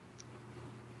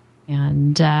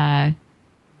 And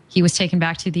he was taken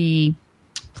back to the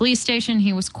police station.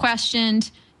 He was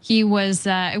questioned. He was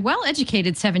a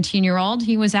well-educated 17-year-old.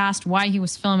 He was asked why he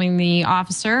was filming the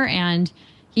officer, and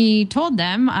he told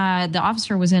them the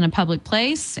officer was in a public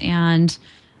place, and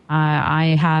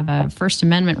I have a First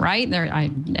Amendment right,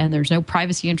 and there's no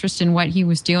privacy interest in what he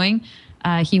was doing.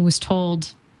 He was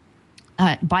told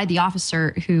by the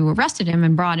officer who arrested him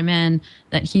and brought him in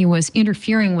that he was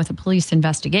interfering with a police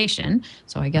investigation.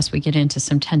 So I guess we get into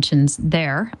some tensions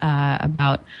there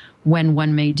about when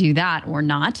one may do that or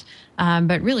not.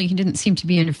 But really, he didn't seem to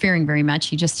be interfering very much.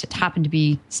 He just happened to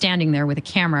be standing there with a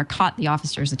camera, caught the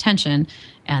officer's attention,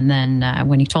 and then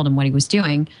when he told him what he was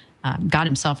doing, got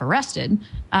himself arrested.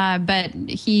 But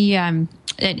he...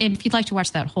 if you'd like to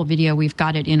watch that whole video, we've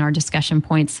got it in our discussion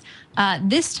points.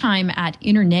 This time at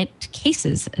Internet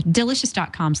Cases,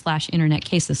 delicious.com/Internet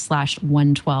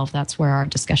Cases/112. That's where our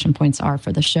discussion points are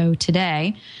for the show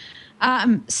today.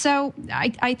 So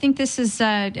I think this is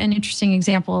an interesting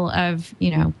example of,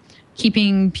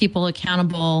 keeping people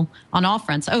accountable on all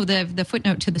fronts. Oh, the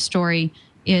footnote to the story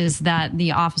is that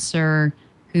the officer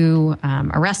who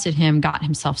arrested him got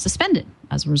himself suspended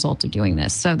as a result of doing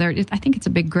this. So I think it's a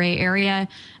big gray area.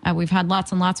 We've had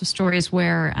lots and lots of stories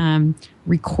where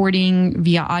recording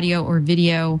via audio or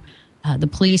video, the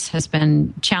police has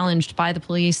been challenged by the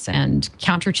police and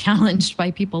counter-challenged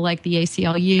by people like the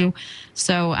ACLU.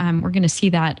 So we're going to see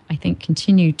that, I think,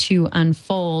 continue to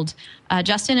unfold.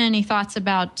 Justin, any thoughts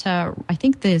about, I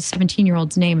think the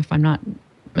 17-year-old's name, if I'm not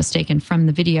mistaken, from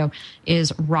the video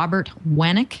is Robert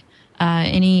Wanick.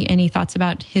 Any thoughts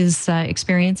about his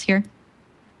experience here?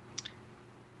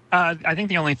 I think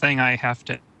the only thing I have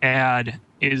to add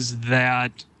is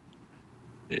that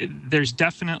there's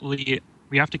definitely,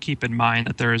 we have to keep in mind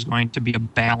that there is going to be a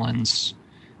balance,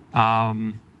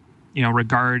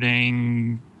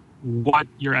 regarding what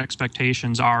your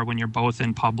expectations are when you're both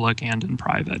in public and in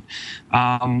private.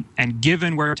 And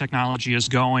given where technology is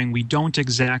going, we don't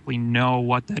exactly know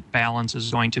what that balance is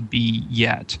going to be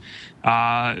yet.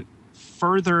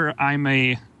 Further,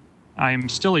 I'm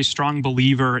still a strong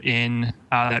believer in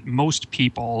that most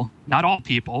people, not all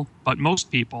people, but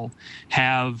most people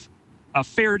have a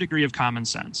fair degree of common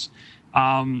sense.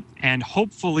 And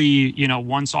hopefully,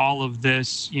 once all of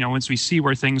this, once we see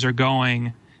where things are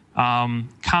going,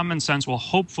 common sense will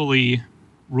hopefully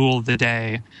rule the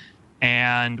day,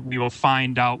 and we will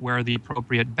find out where the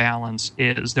appropriate balance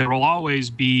is. There will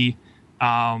always be,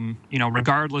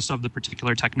 regardless of the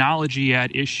particular technology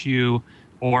at issue,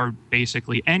 or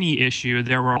basically any issue,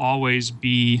 there will always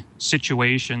be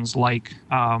situations like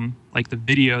the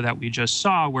video that we just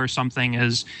saw, where something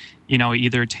is,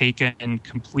 either taken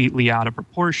completely out of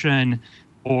proportion,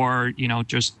 or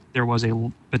just there was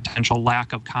a potential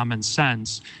lack of common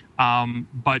sense.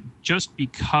 But just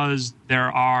because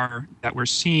that we're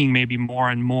seeing maybe more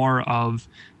and more of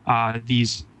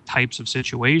these types of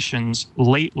situations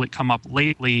come up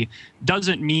lately,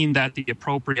 doesn't mean that the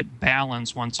appropriate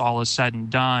balance, once all is said and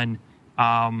done,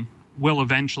 will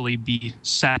eventually be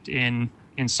set in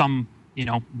some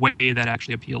way that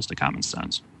actually appeals to common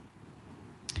sense.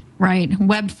 Right.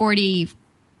 Web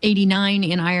 4089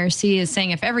 in IRC is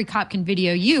saying, if every cop can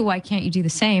video you, why can't you do the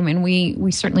same? And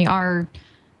we certainly are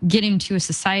getting to a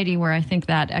society where I think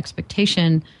that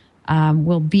expectation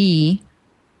will be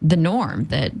the norm,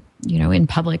 that in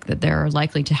public, that there are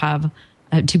likely to have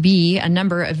to be a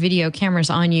number of video cameras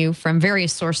on you from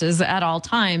various sources at all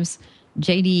times.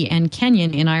 JD and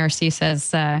Kenyon in IRC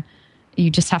says you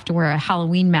just have to wear a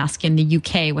Halloween mask in the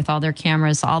UK with all their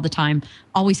cameras all the time,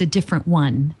 always a different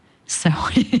one. So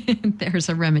there's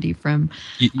a remedy from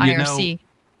IRC.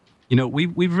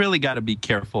 We've really got to be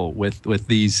careful with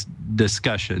these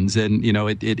discussions, and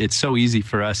it's so easy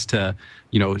for us to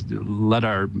let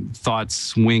our thoughts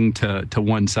swing to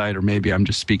one side, or maybe I'm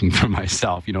just speaking for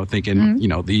myself, thinking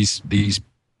these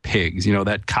pigs,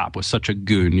 that cop was such a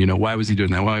goon, why was he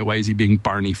doing that? Why is he being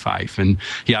Barney Fife? And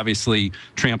he obviously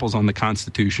tramples on the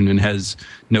Constitution and has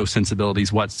no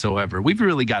sensibilities whatsoever. We've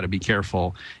really got to be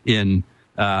careful in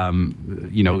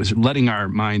letting our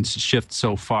minds shift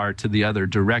so far to the other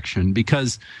direction,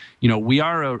 because, we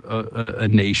are a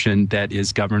nation that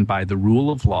is governed by the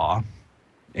rule of law.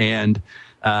 And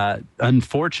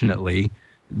unfortunately,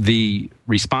 the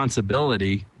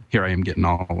responsibility, here I am getting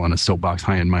all on a soapbox,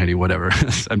 high and mighty, whatever.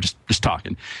 I'm just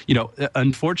talking.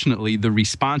 Unfortunately, the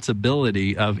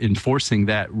responsibility of enforcing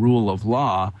that rule of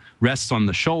law rests on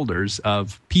the shoulders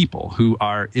of people who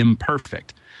are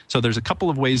imperfect. So there's a couple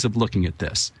of ways of looking at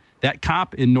this. That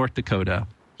cop in North Dakota,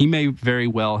 he may very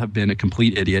well have been a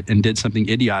complete idiot and did something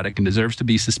idiotic and deserves to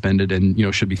be suspended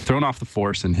and, should be thrown off the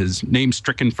force and his name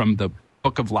stricken from the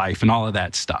book of life and all of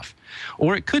that stuff.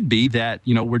 Or it could be that,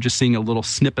 we're just seeing a little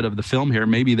snippet of the film here.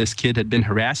 Maybe this kid had been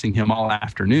harassing him all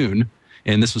afternoon,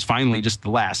 and this was finally just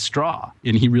the last straw,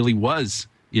 and he really was,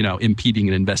 impeding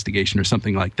an investigation or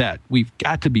something like that. We've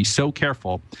got to be so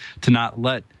careful to not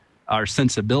let our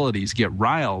sensibilities get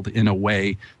riled in a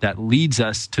way that leads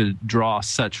us to draw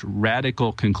such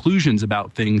radical conclusions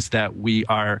about things that we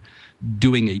are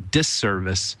doing a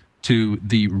disservice to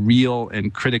the real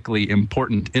and critically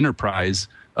important enterprise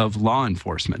of law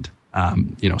enforcement.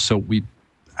 So we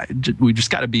just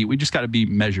got to be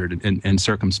measured and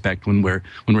circumspect when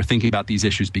we're thinking about these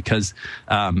issues, because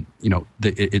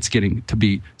it's getting to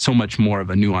be so much more of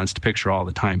a nuanced picture all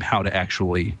the time, how to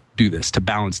actually do this, to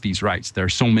balance these rights. There are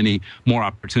so many more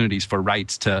opportunities for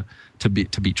rights to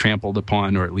be trampled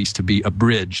upon, or at least to be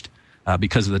abridged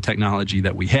because of the technology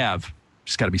that we have.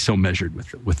 Just got to be so measured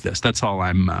with this. That's all.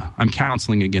 I'm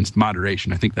counseling against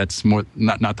moderation. I think that's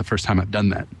not the first time I've done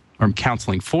that. Or I'm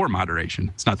counseling for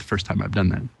moderation. It's not the first time I've done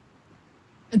that.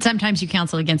 And sometimes you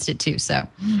counsel against it too, so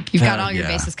you've got all your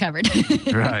bases covered.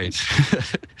 Right.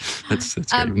 That's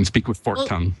good. We can speak with forked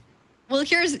tongue. Well,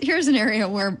 here's an area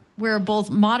where both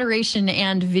moderation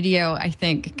and video, I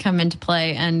think, come into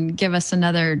play and give us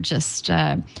another just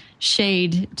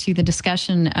shade to the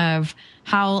discussion of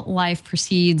how life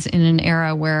proceeds in an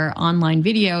era where online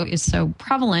video is so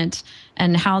prevalent,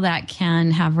 and how that can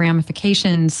have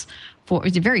ramifications,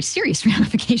 very serious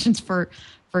ramifications for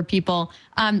people.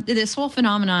 This whole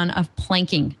phenomenon of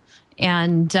planking,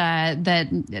 and that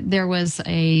there was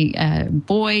a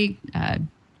boy, a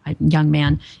young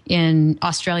man in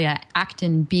Australia,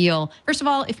 Acton Beale. First of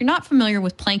all, if you're not familiar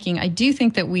with planking, I do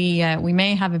think that we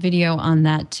may have a video on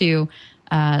that too.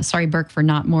 Sorry, Burke, for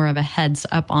not more of a heads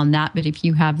up on that. But if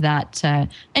you have that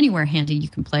anywhere handy, you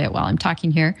can play it while I'm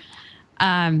talking here.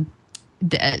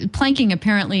 Planking,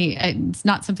 apparently, it's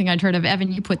not something I'd heard of.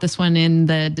 Evan, you put this one in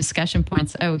the discussion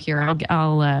points. Oh, here,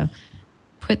 I'll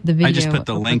put the video. I just put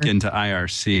the link into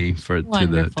IRC to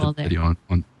the video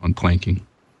on planking.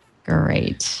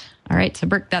 Great. All right. So,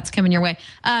 Burke, that's coming your way.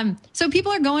 So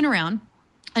people are going around,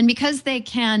 and because they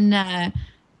can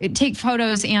take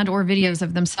photos and or videos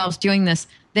of themselves doing this,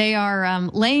 they are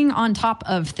laying on top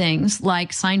of things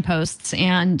like signposts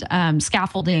and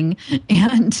scaffolding.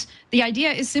 And the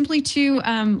idea is simply to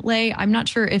lay, I'm not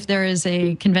sure if there is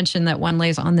a convention that one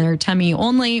lays on their tummy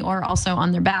only or also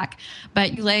on their back,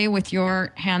 but you lay with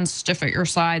your hands stiff at your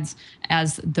sides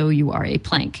as though you are a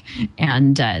plank.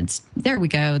 And there we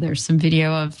go. There's some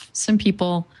video of some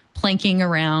people planking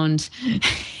around.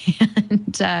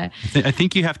 And I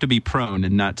think you have to be prone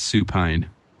and not supine.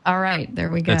 All right, there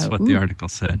we go. That's what the article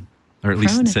said, or at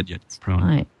least it said it's prone.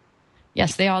 Right.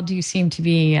 Yes, they all do seem to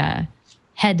be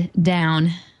head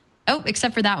down. Oh,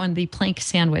 except for that one, the plank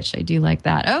sandwich. I do like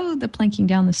that. Oh, the planking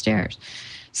down the stairs.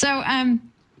 So,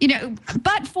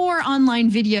 but for online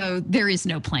video, there is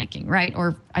no planking, right?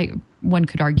 Or one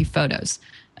could argue photos.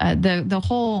 The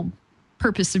whole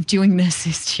purpose of doing this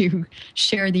is to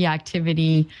share the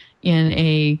activity in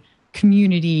a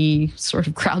community sort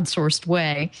of crowdsourced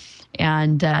way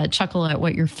and chuckle at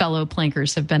what your fellow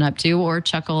plankers have been up to, or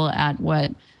chuckle at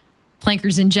what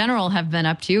plankers in general have been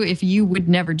up to if you would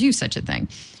never do such a thing.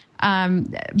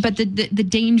 But the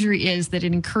danger is that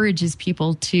it encourages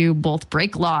people to both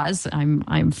break laws.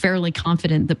 I'm fairly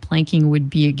confident that planking would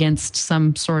be against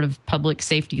some sort of public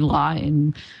safety law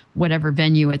in whatever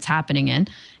venue it's happening in,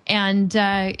 and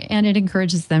it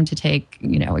encourages them to take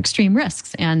extreme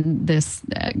risks. And this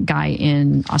guy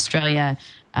in Australia,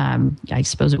 I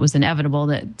suppose it was inevitable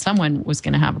that someone was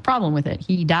going to have a problem with it.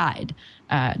 He died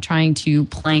trying to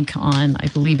plank on, I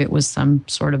believe it was some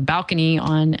sort of balcony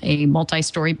on a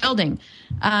multi-story building.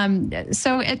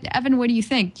 So, Evan, what do you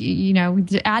think?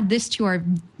 To add this to our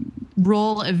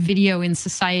role of video in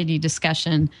society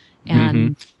discussion,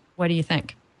 and what do you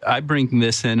think? I bring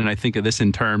this in, and I think of this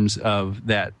in terms of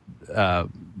that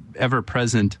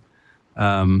ever-present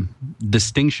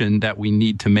distinction that we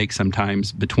need to make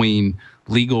sometimes between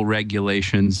legal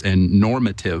regulations and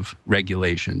normative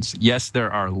regulations. Yes,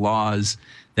 there are laws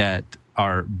that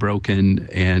are broken,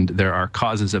 and there are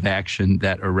causes of action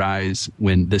that arise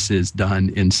when this is done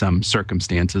in some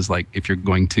circumstances, like if you're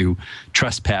going to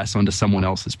trespass onto someone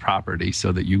else's property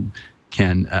so that you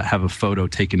can have a photo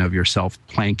taken of yourself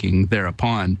planking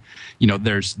thereupon.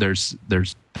 There's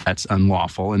that's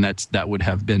unlawful, and that would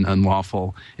have been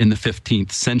unlawful in the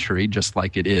 15th century, just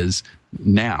like it is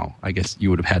now. I guess you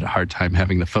would have had a hard time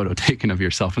having the photo taken of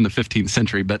yourself in the 15th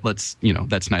century, but that's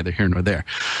neither here nor there.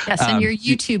 Yes, and your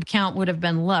YouTube count would have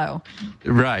been low.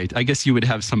 Right. I guess you would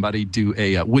have somebody do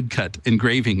a woodcut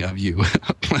engraving of you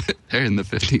there in the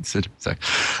 15th century. Sorry.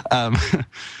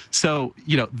 So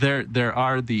there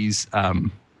are these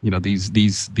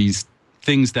these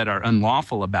things that are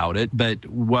unlawful about it, but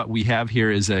what we have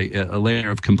here is a layer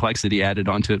of complexity added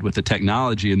onto it with the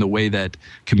technology and the way that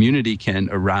community can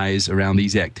arise around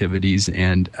these activities,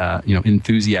 and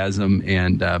enthusiasm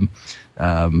and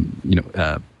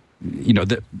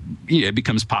it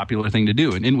becomes a popular thing to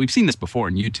do. And we've seen this before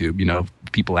in YouTube,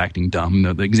 people acting dumb.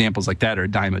 The examples like that are a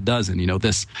dime a dozen.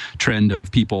 This trend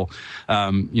of people,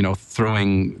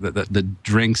 throwing the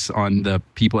drinks on the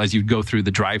people as you go through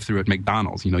the drive-thru at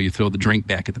McDonald's. You throw the drink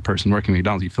back at the person working at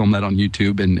McDonald's. You film that on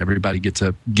YouTube, and everybody gets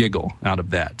a giggle out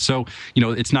of that. So,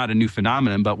 it's not a new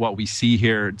phenomenon, but what we see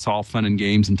here, it's all fun and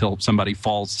games until somebody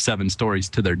falls 7 stories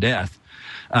to their death.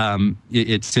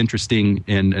 It's interesting,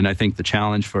 and I think the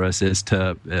challenge for us is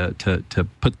to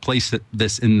place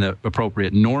this in the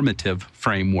appropriate normative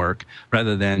framework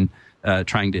rather than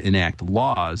trying to enact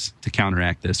laws to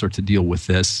counteract this or to deal with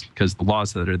this, because the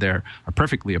laws that are there are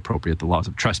perfectly appropriate. The laws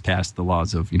of trespass, the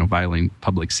laws of violating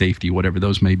public safety, whatever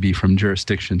those may be, from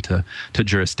jurisdiction to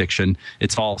jurisdiction.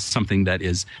 It's all something that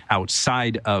is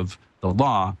outside of the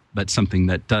law, but something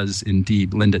that does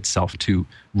indeed lend itself to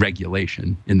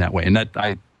regulation in that way. And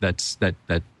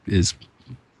that is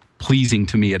pleasing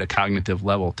to me at a cognitive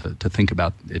level to think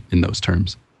about it in those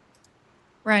terms.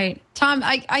 Right. Tom,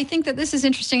 I think that this is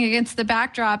interesting against the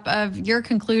backdrop of your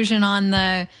conclusion on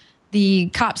the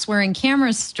cops wearing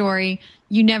cameras story.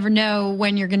 You never know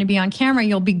when you're going to be on camera.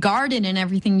 You'll be guarded in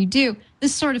everything you do.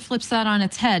 This sort of flips that on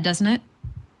its head, doesn't it?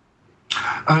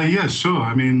 Yeah, sure.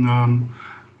 I mean,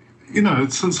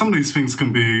 some of these things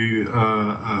can be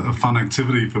a fun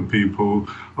activity for people.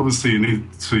 Obviously, you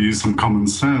need to use some common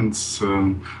sense.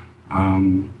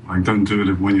 Like, don't do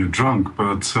it when you're drunk.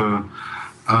 But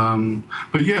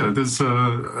yeah, there's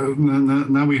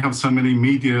now we have so many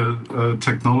media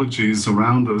technologies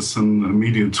around us and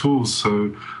media tools.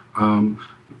 So, and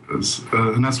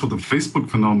that's what the Facebook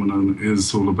phenomenon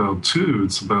is all about too.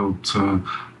 It's about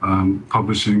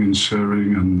publishing and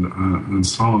sharing and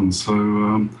so on. So,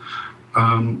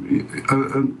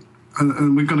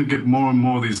 and we're going to get more and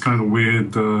more of these kind of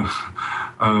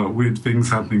weird things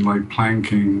happening, like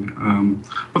planking.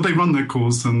 But they run their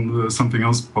course, and something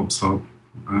else pops up,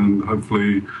 and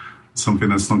hopefully something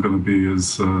that's not going to be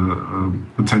as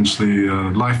potentially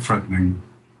life-threatening.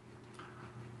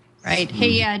 Right.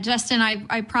 Hey, Justin,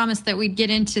 I promised that we'd get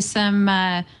into some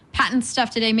patent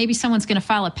stuff today. Maybe someone's going to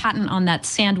file a patent on that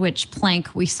sandwich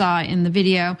plank we saw in the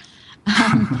video.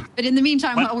 But in the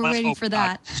meantime, while we're waiting for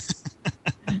that...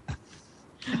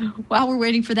 While we're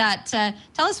waiting for that,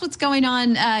 tell us what's going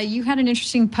on. You had an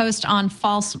interesting post on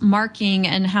false marking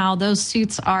and how those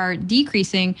suits are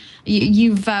decreasing.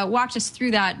 You've walked us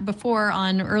through that before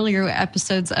on earlier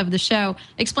episodes of the show.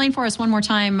 Explain for us one more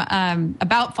time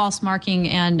about false marking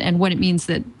and what it means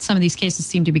that some of these cases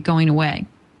seem to be going away.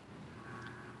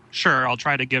 Sure. I'll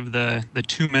try to give the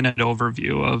 2-minute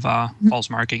overview of false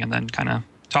marking and then kind of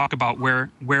talk about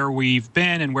where we've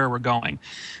been and where we're going.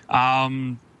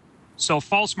 So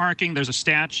false marking, there's a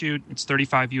statute, it's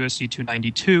 35 U.S.C.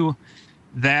 292,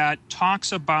 that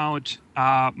talks about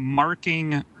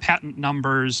marking patent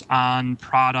numbers on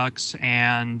products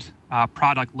and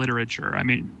product literature. I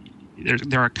mean,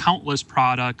 there are countless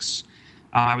products.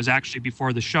 I was actually,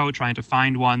 before the show, trying to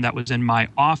find one that was in my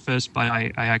office, but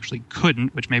I actually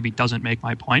couldn't, which maybe doesn't make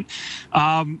my point.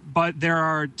 But there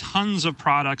are tons of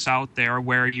products out there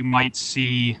where you might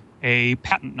see a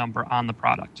patent number on the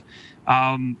product.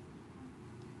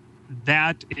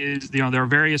 That is, there are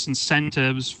various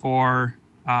incentives for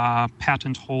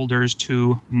patent holders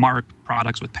to mark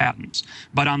products with patents.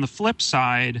 But on the flip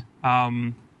side,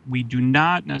 we do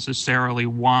not necessarily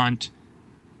want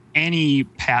any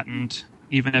patent,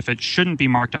 even if it shouldn't be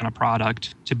marked on a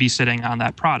product, to be sitting on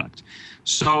that product.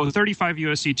 So 35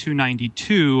 U.S.C.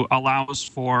 292 allows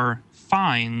for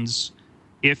fines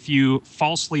if you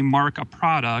falsely mark a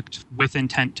product with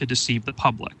intent to deceive the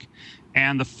public.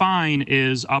 And the fine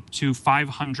is up to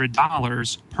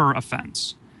 $500 per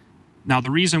offense. Now,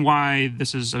 the reason why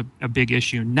this is a big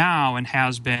issue now and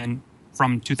has been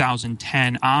from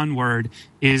 2010 onward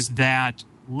is that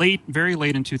very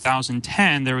late in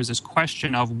 2010, there was this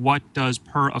question of what does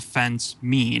per offense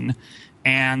mean?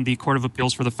 And the Court of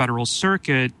Appeals for the Federal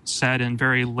Circuit said in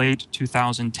very late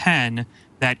 2010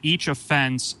 that each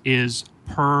offense is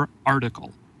per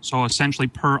article. So essentially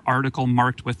per article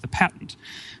marked with the patent.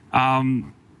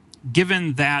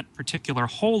 Given that particular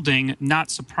holding,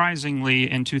 not surprisingly,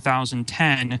 in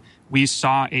 2010, we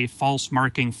saw a false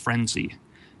marking frenzy.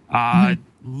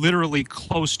 Literally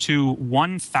close to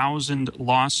 1,000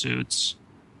 lawsuits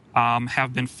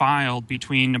have been filed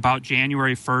between about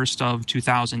January 1st of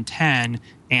 2010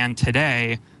 and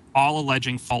today, all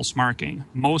alleging false marking.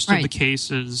 Most of the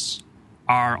cases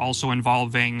are also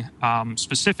involving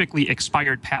specifically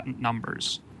expired patent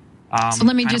numbers. So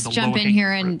let me just jump in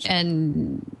here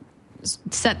and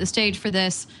set the stage for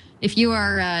this. If you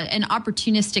are an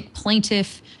opportunistic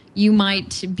plaintiff, you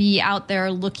might be out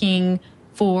there looking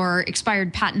for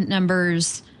expired patent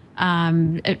numbers,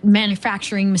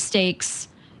 manufacturing mistakes,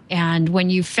 and when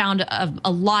you found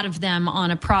a lot of them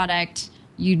on a product,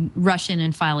 you rush in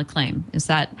and file a claim. Is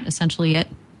that essentially it?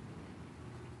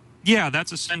 Yeah,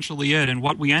 that's essentially it. And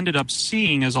what we ended up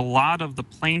seeing is a lot of the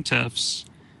plaintiffs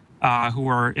who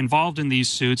were involved in these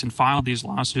suits and filed these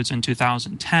lawsuits in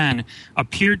 2010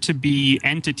 appeared to be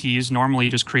entities normally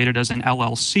just created as an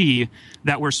LLC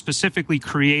that were specifically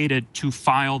created to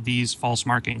file these false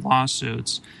marking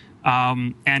lawsuits.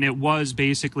 And it was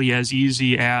basically as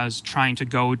easy as trying to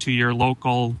go to your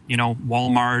local,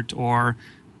 Walmart or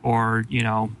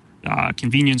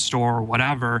convenience store or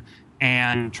whatever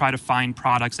and try to find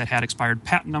products that had expired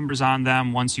patent numbers on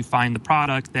them. Once you find the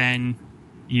product, then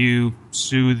you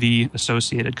sue the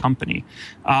associated company.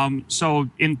 So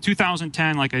in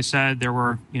 2010, like I said, there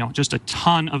were just a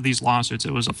ton of these lawsuits.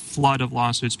 It was a flood of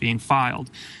lawsuits being filed.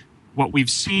 What we've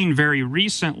seen very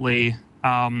recently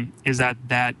is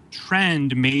that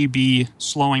trend may be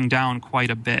slowing down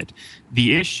quite a bit.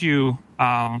 The issue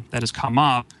that has come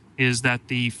up is that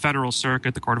the Federal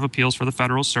Circuit, the Court of Appeals for the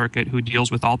Federal Circuit, who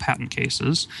deals with all patent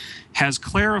cases, has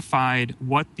clarified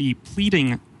what the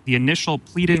initial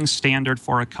pleading standard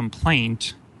for a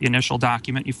complaint, the initial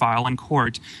document you file in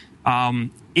court,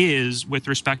 is with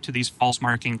respect to these false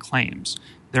marking claims.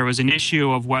 There was an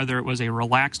issue of whether it was a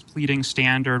relaxed pleading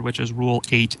standard, which is Rule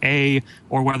 8A,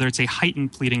 or whether it's a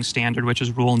heightened pleading standard, which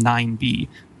is Rule 9B.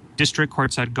 District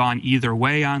courts had gone either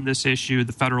way on this issue.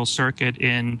 The Federal Circuit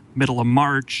in middle of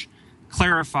March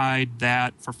clarified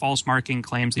that for false marking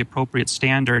claims, the appropriate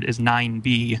standard is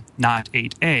 9B, not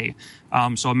 8A.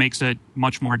 So it makes it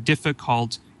much more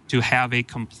difficult to have a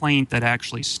complaint that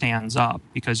actually stands up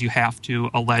because you have to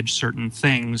allege certain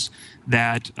things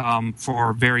that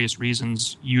for various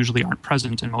reasons usually aren't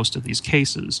present in most of these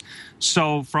cases.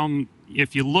 So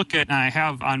if you look at, and I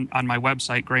have on my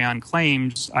website, Gray on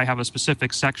Claims, I have a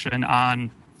specific section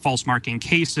on false marking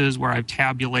cases where I've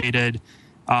tabulated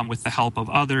with the help of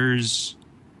others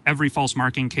every false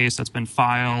marking case that's been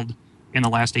filed in the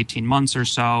last 18 months or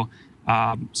so.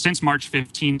 Since March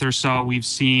 15th or so, we've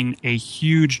seen a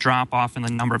huge drop-off in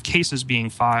the number of cases being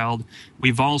filed.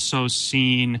 We've also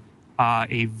seen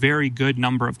a very good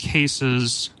number of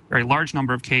cases, very large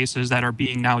number of cases that are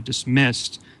being now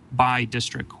dismissed by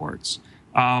district courts.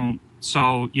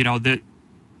 So,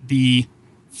 the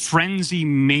frenzy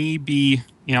may be,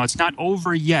 it's not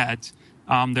over yet.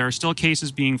 There are still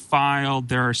cases being filed.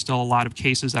 There are still a lot of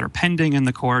cases that are pending in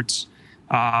the courts.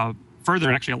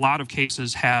 Further, actually, a lot of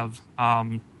cases have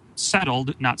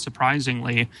settled, not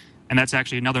surprisingly. And that's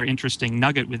actually another interesting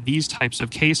nugget with these types of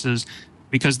cases,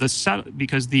 because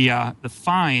the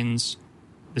fines,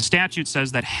 the statute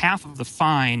says that half of the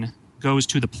fine goes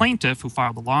to the plaintiff who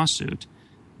filed the lawsuit.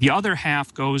 The other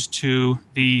half goes to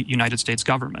the United States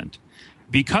government.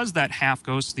 Because that half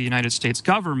goes to the United States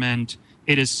government,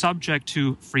 it is subject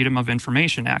to Freedom of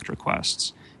Information Act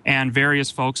requests. And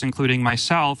various folks, including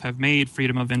myself, have made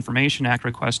Freedom of Information Act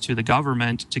requests to the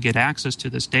government to get access to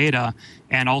this data.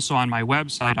 And also on my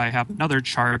website, I have another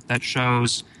chart that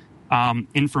shows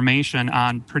information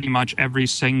on pretty much every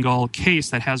single case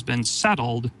that has been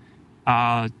settled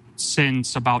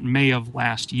since about May of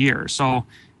last year. So,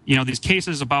 these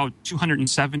cases, about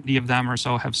 270 of them or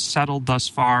so have settled thus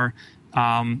far.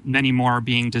 Many more are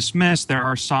being dismissed. There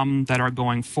are some that are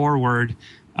going forward,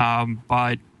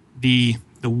 but the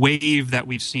wave that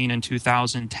we've seen in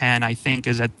 2010, I think,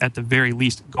 is at the very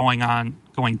least going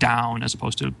down as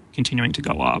opposed to continuing to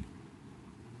go up.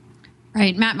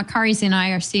 Right. Matt McCarry's in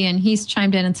IRC, and he's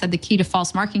chimed in and said the key to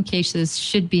false marking cases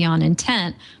should be on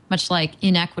intent, much like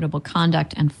inequitable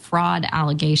conduct and fraud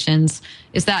allegations.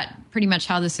 Is that pretty much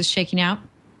how this is shaking out?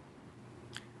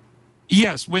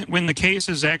 Yes, when the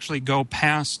cases actually go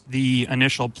past the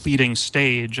initial pleading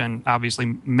stage, and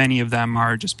obviously many of them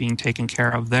are just being taken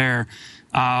care of there,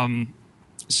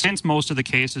 since most of the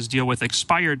cases deal with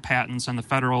expired patents, and the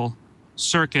Federal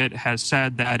Circuit has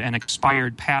said that an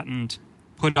expired patent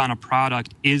put on a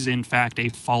product is in fact a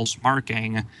false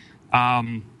marking,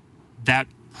 that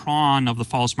prong of the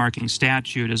false marking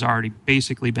statute has already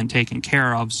basically been taken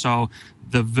care of. So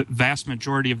the vast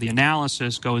majority of the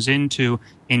analysis goes into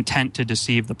intent to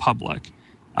deceive the public.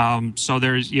 So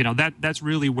there's, that's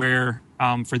really where,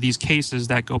 for these cases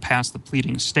that go past the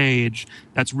pleading stage,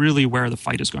 that's really where the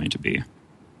fight is going to be.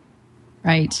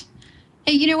 Right.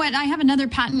 Hey, you know what? I have another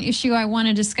patent issue I want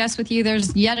to discuss with you.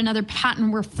 There's yet another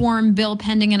patent reform bill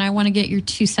pending, and I want to get your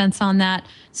 2 cents on that.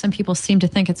 Some people seem to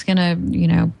think it's going to,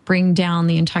 bring down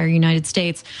the entire United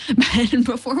States. But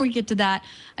before we get to that,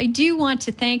 I do want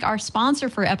to thank our sponsor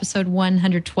for episode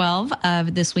 112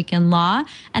 of This Week in Law,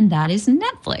 and that is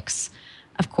Netflix.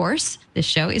 Of course, this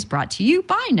show is brought to you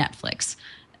by Netflix.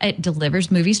 It delivers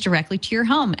movies directly to your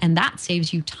home, and that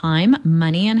saves you time,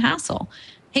 money, and hassle.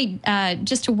 Hey,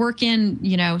 just to work in,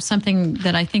 something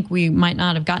that I think we might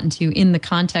not have gotten to in the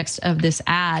context of this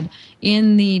ad,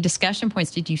 in the discussion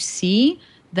points, did you see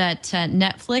that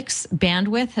Netflix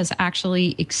bandwidth has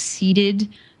actually exceeded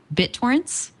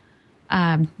BitTorrents?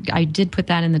 I did put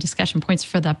that in the discussion points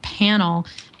for the panel.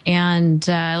 And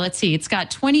let's see, it's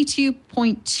got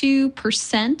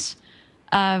 22.2%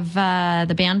 of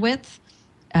the bandwidth,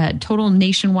 total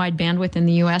nationwide bandwidth in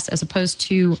the U.S., as opposed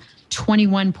to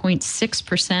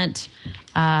 21.6%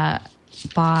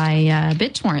 by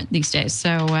BitTorrent these days.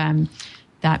 So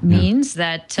that means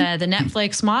that the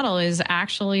Netflix model is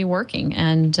actually working.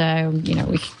 And,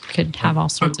 we could have all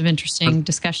sorts of interesting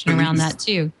discussion around that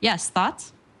too. Yes,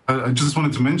 thoughts? I just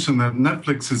wanted to mention that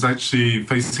Netflix is actually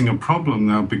facing a problem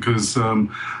now because a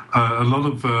lot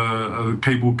of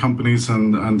cable companies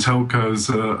and telcos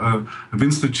have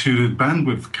instituted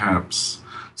bandwidth caps.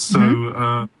 So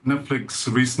Netflix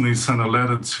recently sent a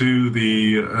letter to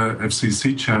the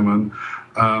FCC chairman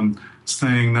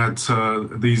saying that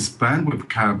these bandwidth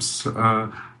caps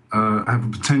have a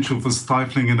potential for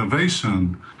stifling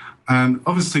innovation. And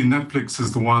obviously Netflix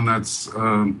is the one that's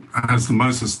has the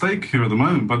most at stake here at the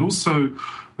moment, but also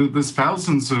there's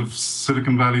thousands of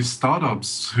Silicon Valley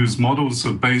startups whose models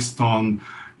are based on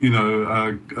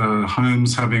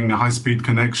homes having high-speed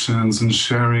connections and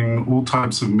sharing all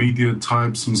types of media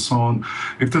types and so on.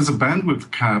 If there's a bandwidth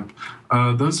cap,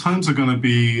 those homes are going to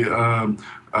be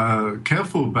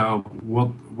careful about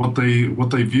what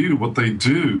they view, what they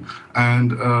do,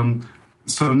 and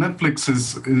so Netflix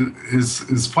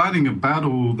is fighting a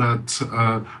battle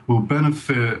that will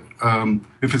benefit,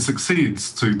 if it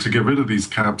succeeds to get rid of these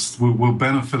caps, will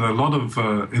benefit a lot of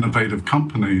innovative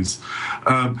companies.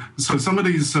 So some of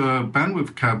these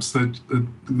bandwidth caps,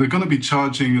 they're going to be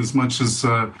charging as much as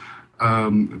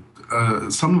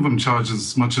some of them charge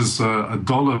as much as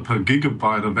 $1 per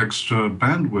gigabyte of extra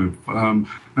bandwidth.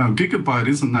 Now, gigabyte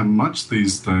isn't that much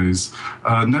these days.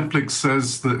 Netflix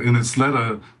says that in its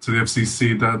letter to the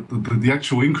FCC that the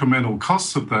actual incremental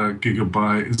cost of that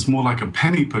gigabyte is more like a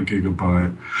penny per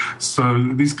gigabyte. So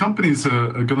these companies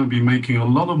are going to be making a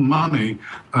lot of money.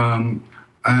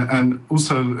 And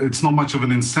also, it's not much of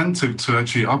an incentive to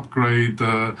actually upgrade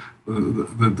the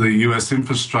U.S.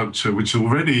 infrastructure, which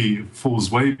already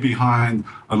falls way behind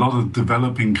a lot of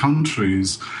developing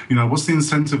countries. What's the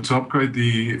incentive to upgrade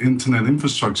the internet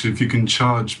infrastructure if you can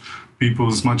charge people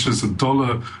as much as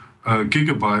 $1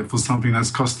 gigabyte for something that's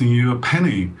costing you a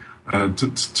penny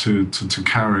to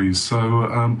carry?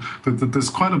 So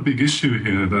there's quite a big issue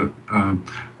here that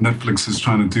Netflix is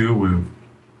trying to deal with.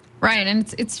 Right,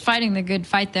 and it's fighting the good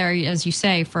fight there, as you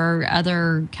say, for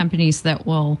other companies that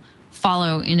will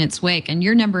follow in its wake. And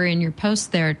your number in your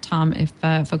post there, Tom, if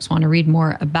folks want to read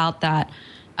more about that,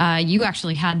 you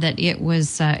actually had that it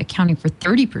was accounting for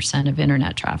 30% of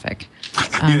internet traffic.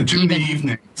 During the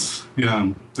evenings.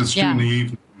 Yeah, that's during the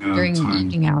evening during time.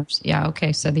 evening hours. Yeah,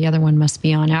 okay, so the other one must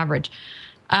be on average.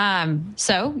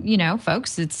 So,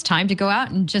 folks, it's time to go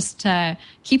out and just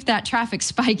keep that traffic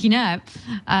spiking up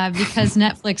because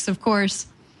Netflix, of course,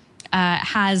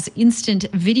 has instant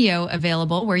video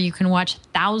available where you can watch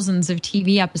thousands of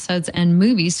TV episodes and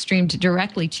movies streamed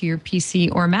directly to your PC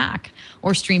or Mac,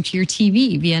 or streamed to your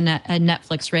TV via a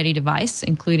Netflix-ready device,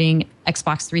 including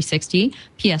Xbox 360,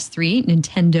 PS3,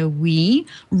 Nintendo Wii,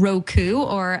 Roku,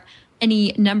 or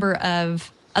any number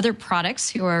of other products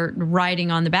who are riding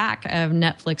on the back of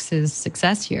Netflix's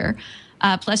success here.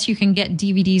 Plus, you can get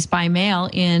DVDs by mail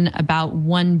in about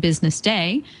one business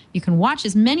day. You can watch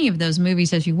as many of those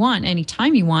movies as you want,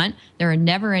 anytime you want. There are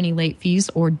never any late fees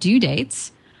or due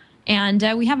dates. And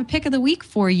we have a pick of the week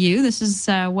for you. This is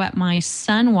what my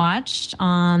son watched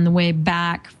on the way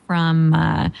back from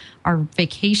our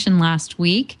vacation last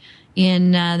week.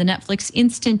 In the Netflix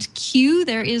Instant Queue,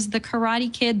 there is The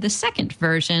Karate Kid, the second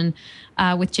version,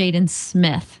 with Jaden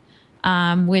Smith,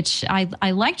 which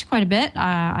I liked quite a bit.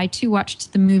 I, too,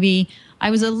 watched the movie. I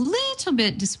was a little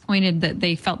bit disappointed that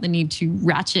they felt the need to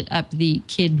ratchet up the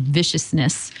kid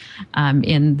viciousness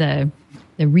in the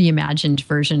reimagined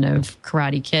version of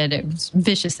Karate Kid. It was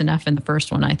vicious enough in the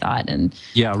first one, I thought. And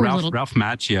yeah, Ralph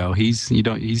Macchio,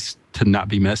 he's to not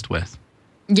be messed with.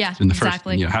 Yeah, in the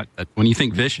exactly. First, when you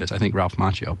think vicious, I think Ralph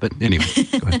Macchio. But anyway,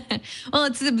 go ahead. Well,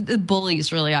 it's the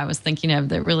bullies, really, I was thinking of,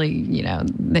 that really,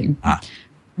 they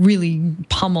really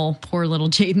pummel poor little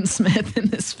Jaden Smith in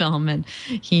this film. And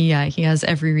he has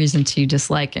every reason to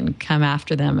dislike and come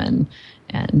after them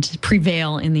and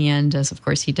prevail in the end, as, of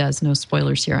course, he does. No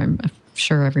spoilers here. I'm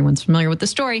sure everyone's familiar with the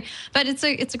story. But it's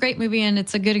a great movie, and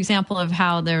it's a good example of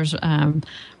how there's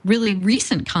really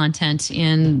recent content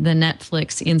in the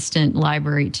Netflix Instant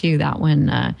Library, too. That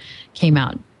one came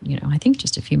out, I think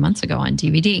just a few months ago on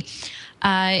DVD.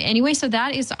 Anyway, so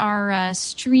that is our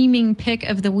streaming pick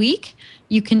of the week.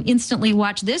 You can instantly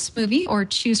watch this movie or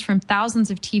choose from thousands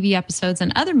of TV episodes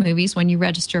and other movies when you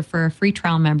register for a free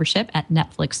trial membership at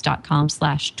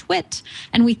netflix.com/twit.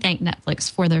 And we thank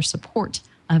Netflix for their support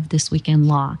of This Week in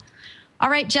Law. All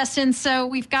right, Justin, so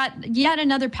we've got yet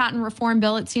another patent reform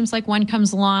bill. It seems like one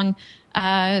comes along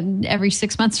every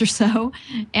 6 months or so.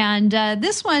 And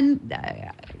this one,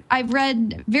 I've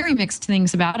read very mixed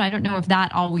things about. I don't know if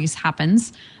that always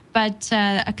happens. But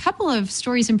a couple of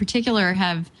stories in particular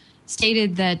have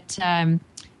stated that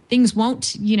things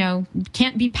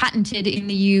can't be patented in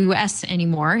the U.S.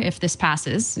 anymore if this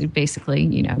passes. Basically,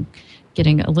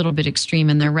 getting a little bit extreme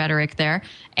in their rhetoric there,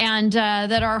 and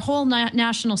that our whole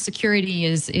national security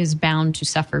is bound to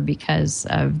suffer because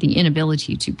of the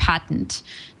inability to patent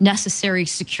necessary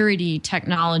security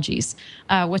technologies.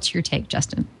 What's your take,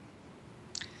 Justin?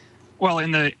 Well,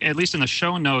 at least in the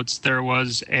show notes, there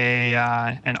was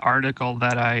an article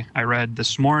that I read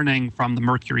this morning from the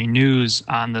Mercury News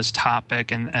on this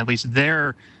topic, and at least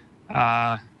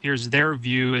here's their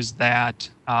view, is that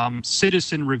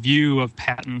citizen review of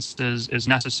patents is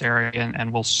necessary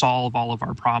and will solve all of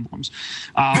our problems.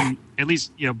 At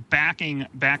least,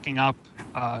 backing up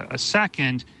a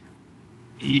second,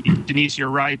 Denise, you're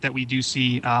right that we do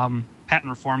see patent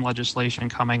reform legislation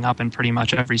coming up in pretty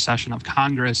much every session of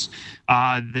Congress.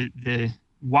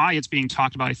 Why it's being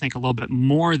talked about, I think, a little bit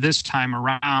more this time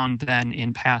around than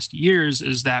in past years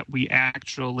is that we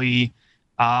actually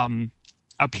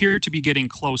appear to be getting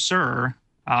closer,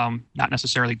 not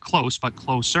necessarily close, but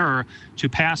closer to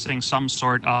passing some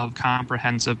sort of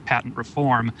comprehensive patent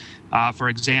reform. For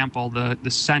example,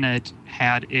 the Senate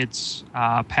had its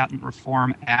Patent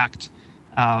Reform Act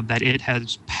that it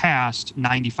has passed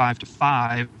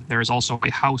 95-5. There is also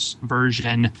a House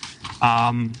version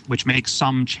which makes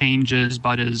some changes,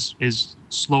 but is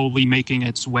slowly making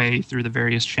its way through the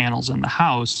various channels in the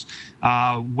House.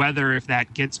 Whether if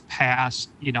that gets passed,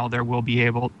 there will be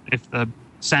able, if the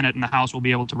Senate and the House will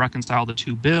be able to reconcile the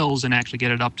two bills and actually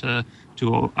get it up to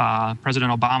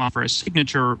President Obama for a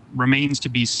signature remains to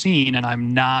be seen. And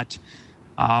I'm not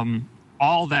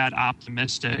all that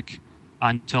optimistic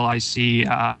until I see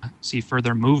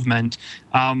further movement.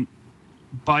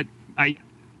 But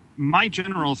my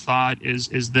general thought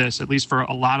is this, at least for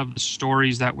a lot of the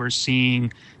stories that we're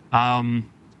seeing,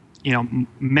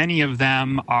 many of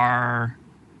them are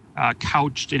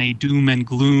couched in a doom and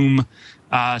gloom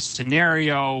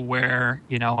scenario where,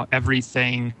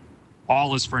 everything,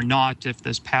 all is for naught if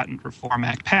this Patent Reform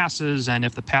Act passes, and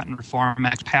if the Patent Reform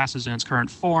Act passes in its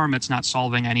current form, it's not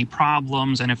solving any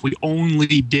problems. And if we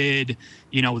only did,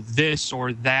 this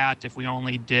or that, if we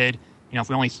only did, if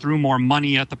we only threw more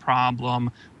money at the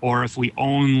problem, or if we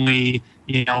only,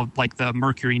 like the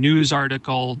Mercury News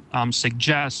article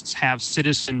suggests, have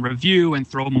citizen review and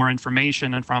throw more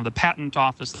information in front of the patent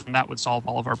office, then that would solve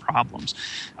all of our problems.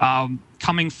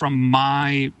 Coming from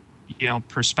my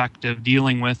perspective,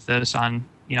 dealing with this on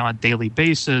a daily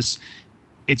basis,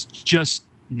 it's just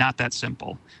not that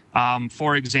simple.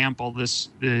 For example,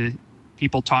 the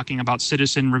people talking about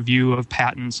citizen review of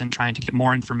patents and trying to get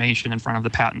more information in front of the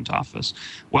patent office.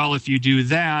 Well, if you do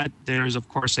that, there's of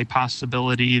course a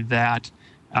possibility that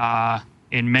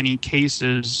in many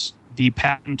cases the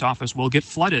patent office will get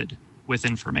flooded with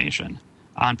information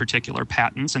on particular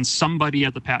patents, and somebody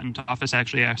at the patent office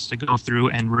actually has to go through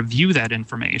and review that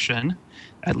information,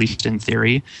 at least in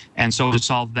theory. And so to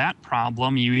solve that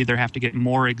problem, you either have to get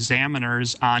more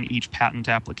examiners on each patent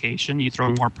application, you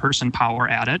throw more person power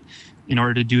at it. In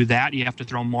order to do that, you have to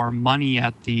throw more money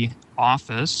at the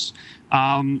office.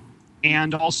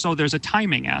 And also there's a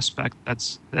timing aspect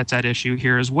that's at issue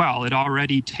here as well. It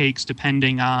already takes,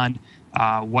 depending on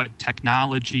what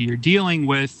technology you're dealing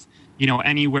with,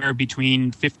 anywhere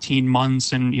between 15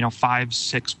 months and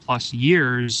 5-6+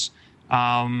 years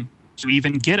to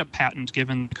even get a patent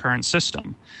given the current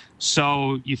system.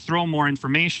 So you throw more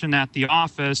information at the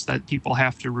office that people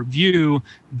have to review.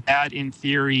 That, in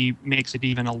theory, makes it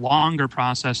even a longer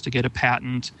process to get a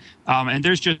patent. And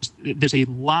there's a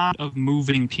lot of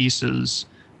moving pieces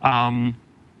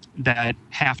that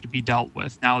have to be dealt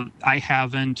with. Now, I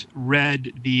haven't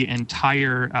read the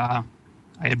entire.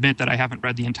 I admit that I haven't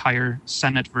read the entire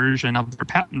Senate version of the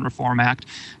Patent Reform Act,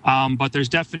 but there's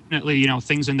definitely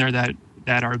things in there that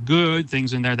are good,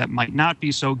 things in there that might not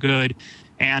be so good.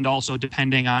 And also,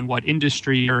 depending on what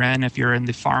industry you're in, if you're in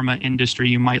the pharma industry,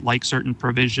 you might like certain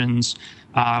provisions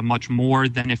much more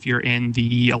than if you're in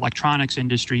the electronics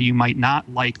industry. You might not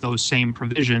like those same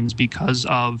provisions because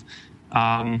of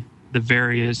the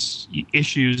various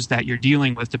issues that you're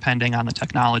dealing with, depending on the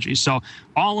technology. So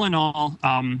all in all,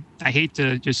 I hate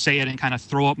to just say it and kind of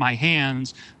throw up my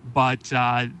hands, but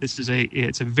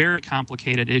it's a very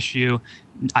complicated issue.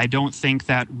 I don't think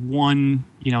that one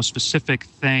specific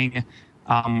thing,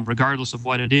 regardless of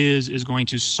what it is going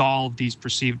to solve these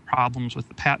perceived problems with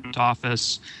the patent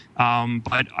office.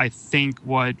 But I think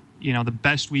what the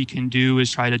best we can do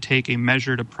is try to take a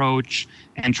measured approach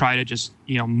and try to just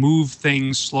move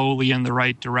things slowly in the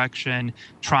right direction,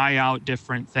 try out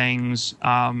different things,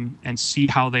 and see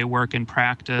how they work in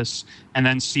practice, and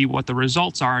then see what the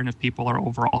results are and if people are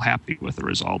overall happy with the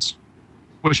results.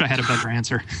 Wish I had a better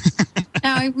answer.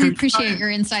 No, we appreciate your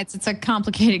insights. It's a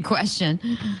complicated question.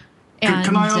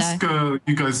 Can I ask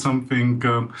you guys something?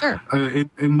 Sure.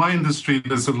 In my industry,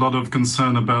 there's a lot of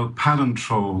concern about patent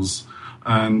trolls,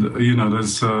 and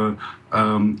there's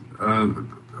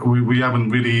we haven't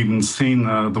really even seen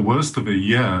the worst of it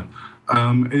yet.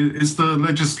 Is the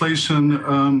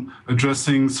legislation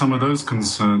addressing some of those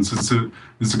concerns? Is it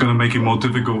going to make it more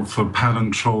difficult for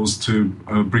patent trolls to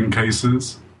bring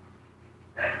cases?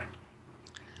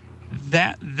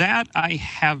 That I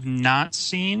have not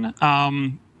seen.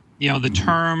 The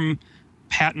term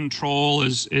patent troll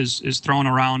is thrown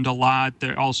around a lot.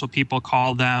 There also people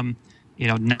call them,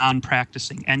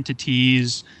 non-practicing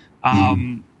entities.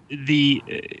 The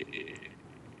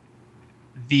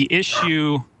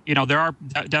issue, there are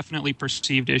definitely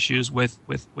perceived issues with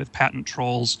patent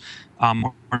trolls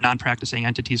or non-practicing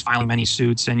entities filing many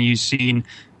suits. And you've seen,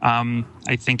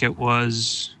 I think it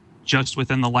was just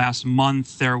within the last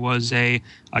month, there was a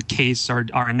case or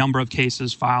a number of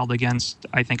cases filed against,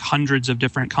 I think, hundreds of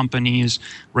different companies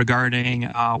regarding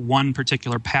one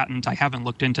particular patent. I haven't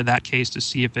looked into that case to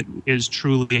see if it is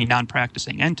truly a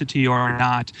non-practicing entity or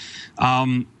not.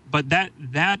 but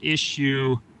that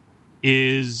issue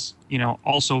is,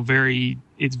 also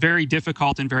it's very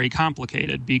difficult and very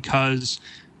complicated, because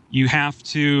you have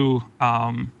to,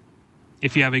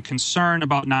 if you have a concern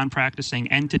about non-practicing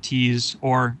entities,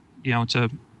 or, to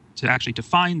actually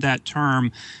define that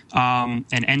term,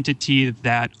 an entity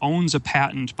that owns a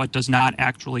patent but does not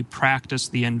actually practice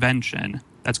the invention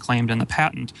that's claimed in the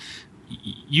patent.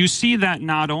 You see that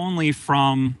not only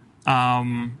from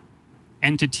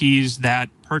entities that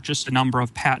purchase a number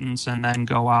of patents and then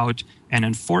go out and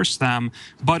enforce them,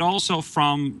 but also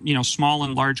from small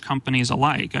and large companies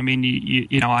alike. I mean,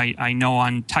 I know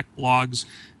on tech blogs,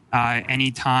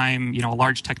 anytime a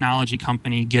large technology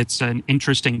company gets an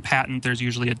interesting patent, there's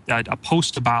usually a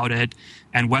post about it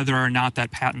and whether or not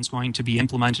that patent's going to be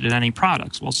implemented in any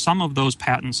products. Well, some of those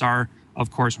patents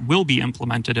will be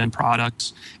implemented in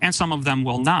products, and some of them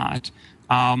will not.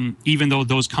 Even though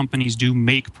those companies do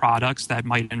make products that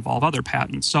might involve other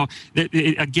patents. So,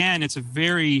 again, it's a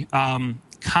very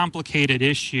complicated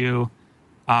issue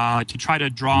to try to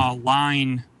draw a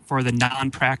line for the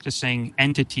non-practicing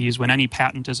entities when any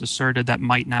patent is asserted that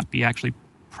might not be actually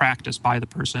practiced by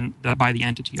the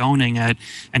entity owning it,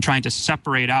 and trying to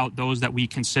separate out those that we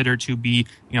consider to be,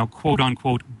 quote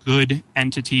unquote, good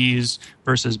entities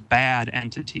versus bad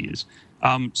entities.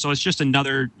 So it's just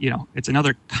another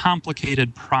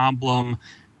complicated problem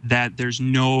that there's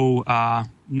no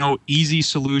easy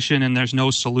solution, and there's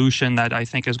no solution that I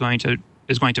think is going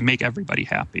to make everybody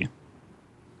happy.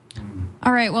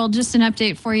 All right. Well, just an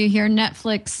update for you here. Not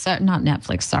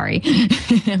Netflix, sorry.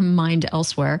 Mind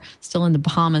elsewhere. Still in the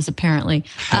Bahamas, apparently.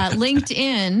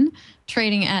 LinkedIn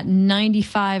trading at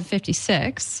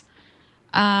 95.56.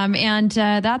 And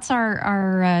that's our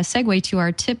segue to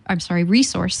our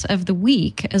resource of the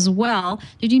week as well.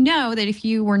 Did you know that if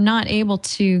you were not able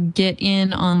to get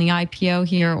in on the IPO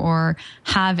here or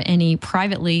have any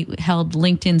privately held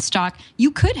LinkedIn stock, you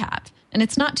could have? And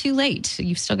it's not too late.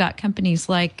 You've still got companies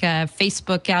like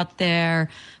Facebook out there,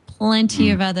 plenty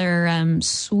of other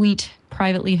sweet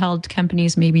privately held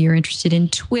companies. Maybe you're interested in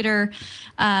Twitter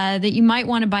that you might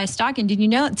want to buy a stock in. Did you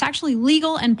know it's actually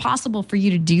legal and possible for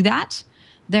you to do that?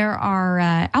 There are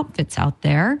outfits out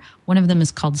there. One of them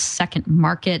is called Second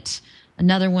Market.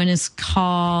 Another one is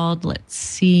called,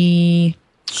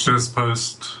 Shares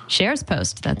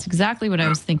Post. That's exactly what I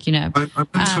was thinking of. I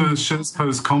went to a Shares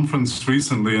Post conference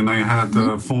recently, and they had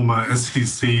a former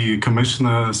SEC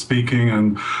commissioner speaking,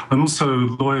 and also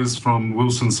lawyers from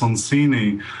Wilson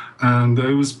Sonsini. And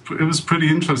it was pretty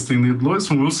interesting. The lawyers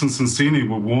from Wilson Sonsini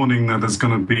were warning that there's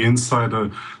going to be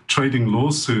insider trading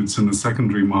lawsuits in the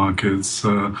secondary markets.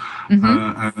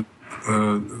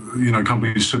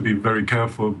 Companies should be very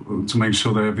careful to make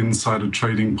sure they have insider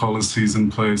trading policies in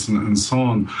place and so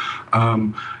on.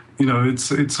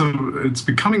 It's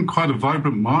becoming quite a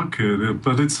vibrant market,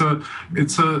 but it's a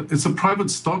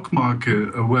private stock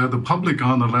market where the public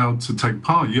aren't allowed to take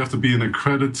part. You have to be an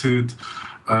accredited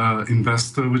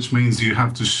investor, which means you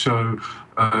have to show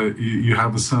you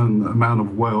have a certain amount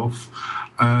of wealth,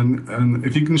 and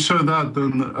if you can show that,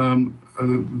 then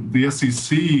the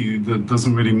SEC that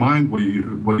doesn't really mind what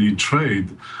you trade.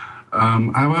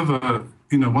 However,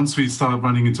 once we start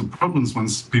running into problems,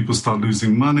 once people start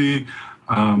losing money,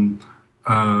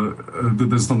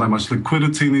 there's not that much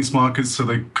liquidity in these markets, so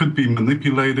they could be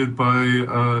manipulated by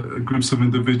groups of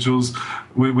individuals.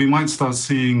 We might start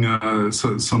seeing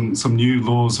some new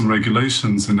laws and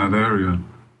regulations in that area.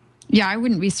 Yeah, I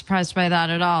wouldn't be surprised by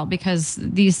that at all, because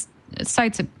these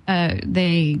sites,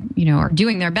 they are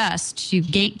doing their best to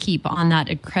gatekeep on that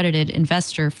accredited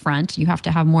investor front. You have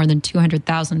to have more than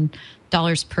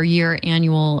 $200,000 per year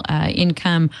annual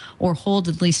income, or hold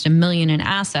at least $1 million in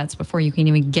assets before you can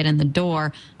even get in the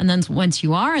door. And then once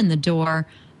you are in the door,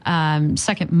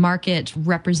 Second Market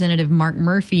representative Mark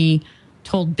Murphy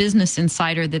told Business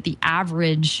Insider that the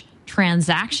average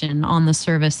transaction on the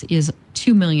service is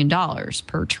 $2 million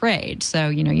per trade. So,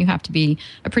 you have to be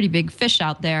a pretty big fish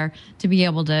out there to be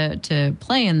able to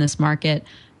play in this market.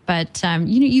 But,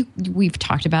 we've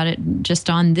talked about it just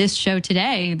on this show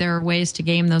today. There are ways to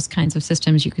game those kinds of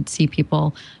systems. You could see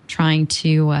people trying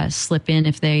to slip in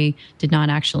if they did not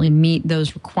actually meet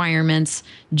those requirements,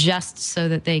 just so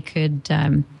that they could,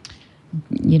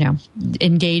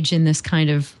 engage in this kind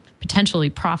of potentially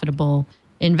profitable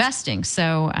investing.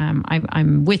 So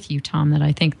I'm with you, Tom, that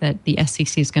I think that the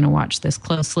SEC is going to watch this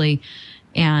closely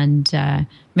and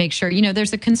make sure.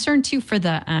 There's a concern too for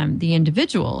the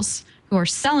individuals who are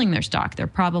selling their stock. They're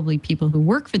probably people who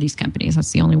work for these companies.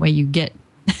 That's the only way you get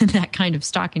that kind of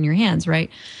stock in your hands, right?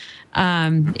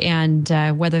 And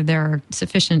whether there are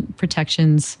sufficient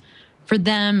protections for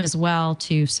them as well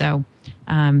too. So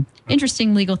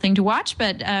interesting legal thing to watch.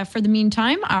 But for the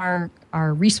meantime, our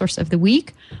resource of the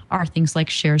week are things like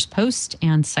Shares Post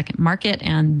and Second Market.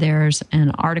 And there's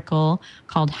an article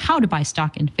called How to Buy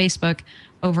Stock in Facebook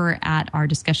over at our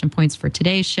discussion points for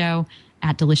today's show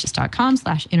at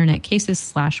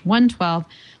delicious.com/internetcases/112.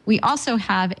 We also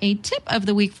have a tip of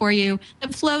the week for you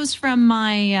that flows from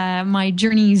my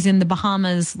journeys in the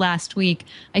Bahamas last week.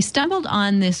 I stumbled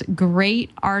on this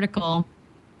great article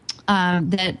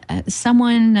that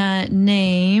someone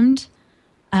named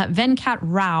Venkat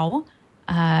Rao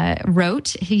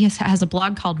wrote. He has a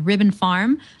blog called Ribbon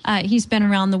Farm. He's been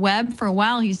around the web for a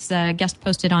while. He's guest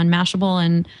posted on Mashable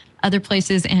and other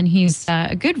places, and he's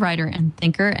a good writer and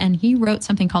thinker, and he wrote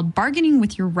something called Bargaining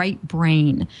with Your Right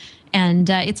Brain. And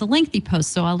it's a lengthy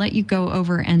post, so I'll let you go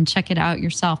over and check it out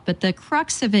yourself. But the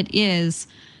crux of it is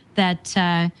that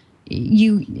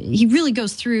he really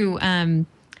goes through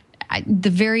the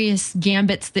various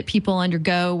gambits that people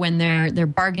undergo when they're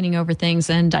bargaining over things.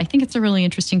 And I think it's a really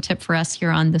interesting tip for us here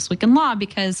on This Week in Law,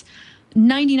 because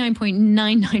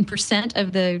 99.99%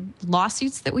 of the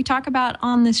lawsuits that we talk about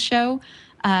on this show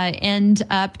end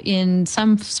up in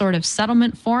some sort of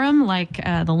settlement forum, like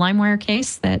the LimeWire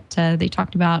case that they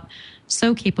talked about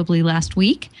so capably last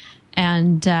week.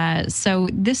 And so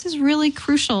this is really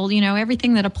crucial. You know,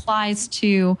 everything that applies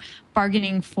to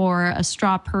bargaining for a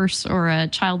straw purse or a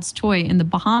child's toy in the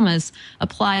Bahamas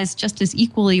applies just as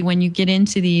equally when you get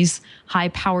into these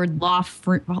high-powered law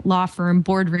firm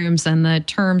boardrooms and the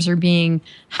terms are being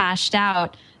hashed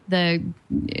out. The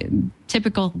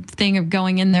typical thing of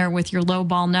going in there with your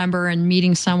lowball number and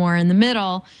meeting somewhere in the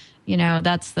middle, you know,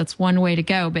 that's one way to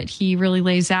go. But he really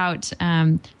lays out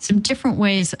some different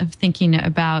ways of thinking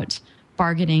about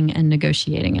bargaining and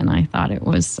negotiating. And I thought it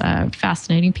was a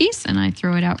fascinating piece, and I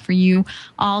throw it out for you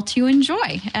all to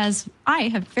enjoy, as I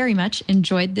have very much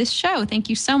enjoyed this show. Thank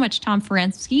you so much, Tom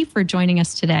Ferensky, for joining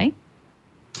us today.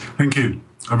 Thank you.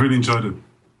 I really enjoyed it.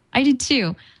 I did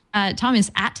too. Tom is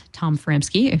at Tom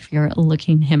Ferensky, if you're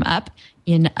looking him up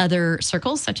in other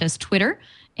circles, such as Twitter.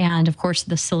 And, of course,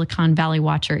 the Silicon Valley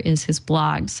Watcher is his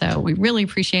blog. So we really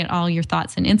appreciate all your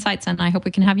thoughts and insights, and I hope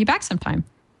we can have you back sometime.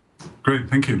 Great.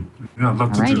 Thank you. Yeah, I'd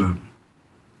love to do that.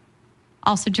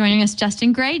 Also joining us,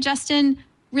 Justin Gray. Justin,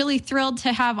 really thrilled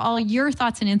to have all your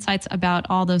thoughts and insights about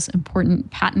all those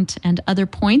important patent and other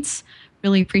points.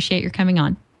 Really appreciate your coming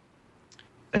on.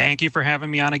 Thank you for having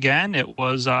me on again. It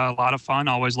was a lot of fun.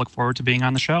 Always look forward to being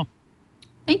on the show.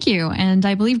 Thank you. And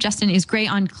I believe Justin is Gray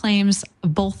on Claims,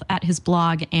 both at his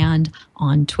blog and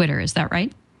on Twitter. Is that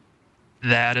right?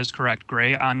 That is correct.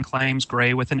 Gray on Claims,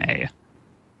 Gray with an A.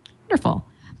 Wonderful.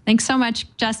 Thanks so much,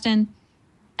 Justin.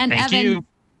 And Thank Evan, you.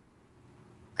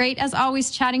 Great as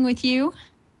always chatting with you.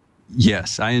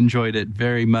 Yes, I enjoyed it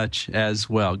very much as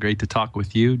well. Great to talk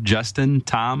with you. Justin,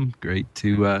 Tom, great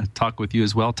to talk with you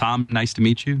as well. Tom, nice to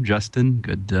meet you. Justin,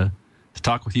 good to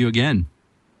talk with you again.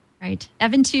 Right.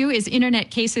 Evan, too, is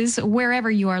Internet Cases, wherever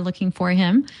you are looking for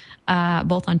him,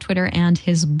 both on Twitter and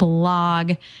his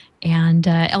blog and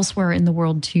elsewhere in the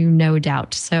world, too, no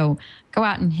doubt. So go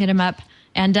out and hit him up.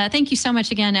 And thank you so much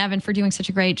again, Evan, for doing such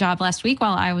a great job last week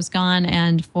while I was gone,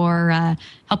 and for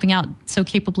helping out so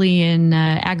capably in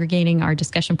aggregating our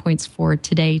discussion points for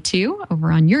today, too,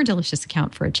 over on your Delicious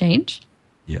account for a change.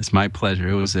 Yes, my pleasure.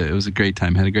 It was a great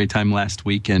time. Had a great time last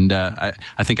week, and I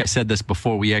think I said this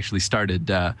before we actually started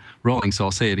rolling, so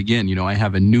I'll say it again. You know, I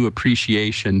have a new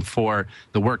appreciation for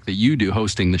the work that you do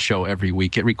hosting the show every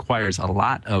week. It requires a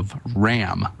lot of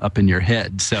RAM up in your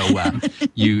head, so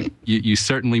you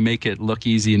certainly make it look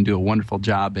easy and do a wonderful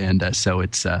job. And so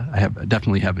it's I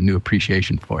definitely have a new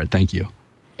appreciation for it. Thank you.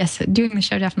 Yes, doing the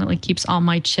show definitely keeps all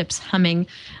my chips humming.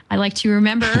 I like to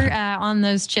remember on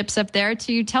those chips up there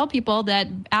to tell people that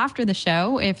after the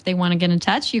show, if they want to get in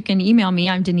touch, you can email me.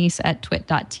 I'm Denise at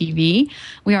twit.tv.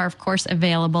 We are, of course,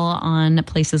 available on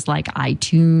places like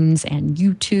iTunes and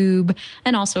YouTube,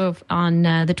 and also on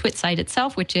the Twit site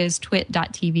itself, which is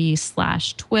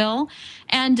twit.tv/twill.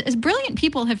 And as brilliant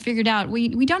people have figured out,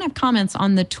 we don't have comments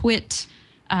on the Twit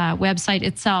website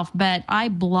itself, but I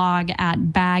blog at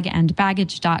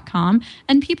bagandbaggage.com,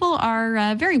 and people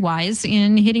are very wise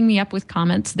in hitting me up with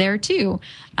comments there too.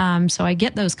 So I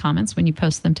get those comments when you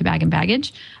post them to Bag and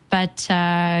Baggage, but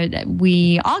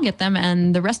we all get them,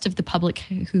 and the rest of the public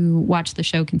who watch the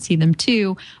show can see them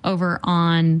too over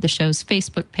on the show's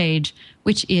Facebook page,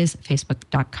 which is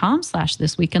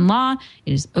facebook.com/thisweekinlaw.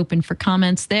 It is open for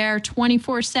comments there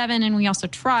 24/7, and we also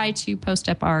try to post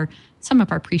up some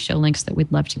of our pre-show links that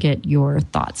we'd love to get your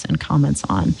thoughts and comments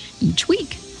on each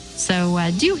week. So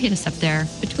do hit us up there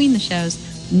between the shows.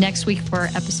 Next week for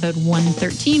episode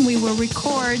 113, we will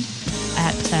record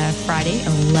at Friday,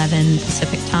 11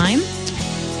 Pacific time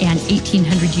and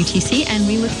 1800 UTC. And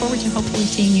we look forward to hopefully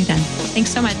seeing you then. Thanks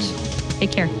so much.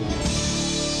 Take care.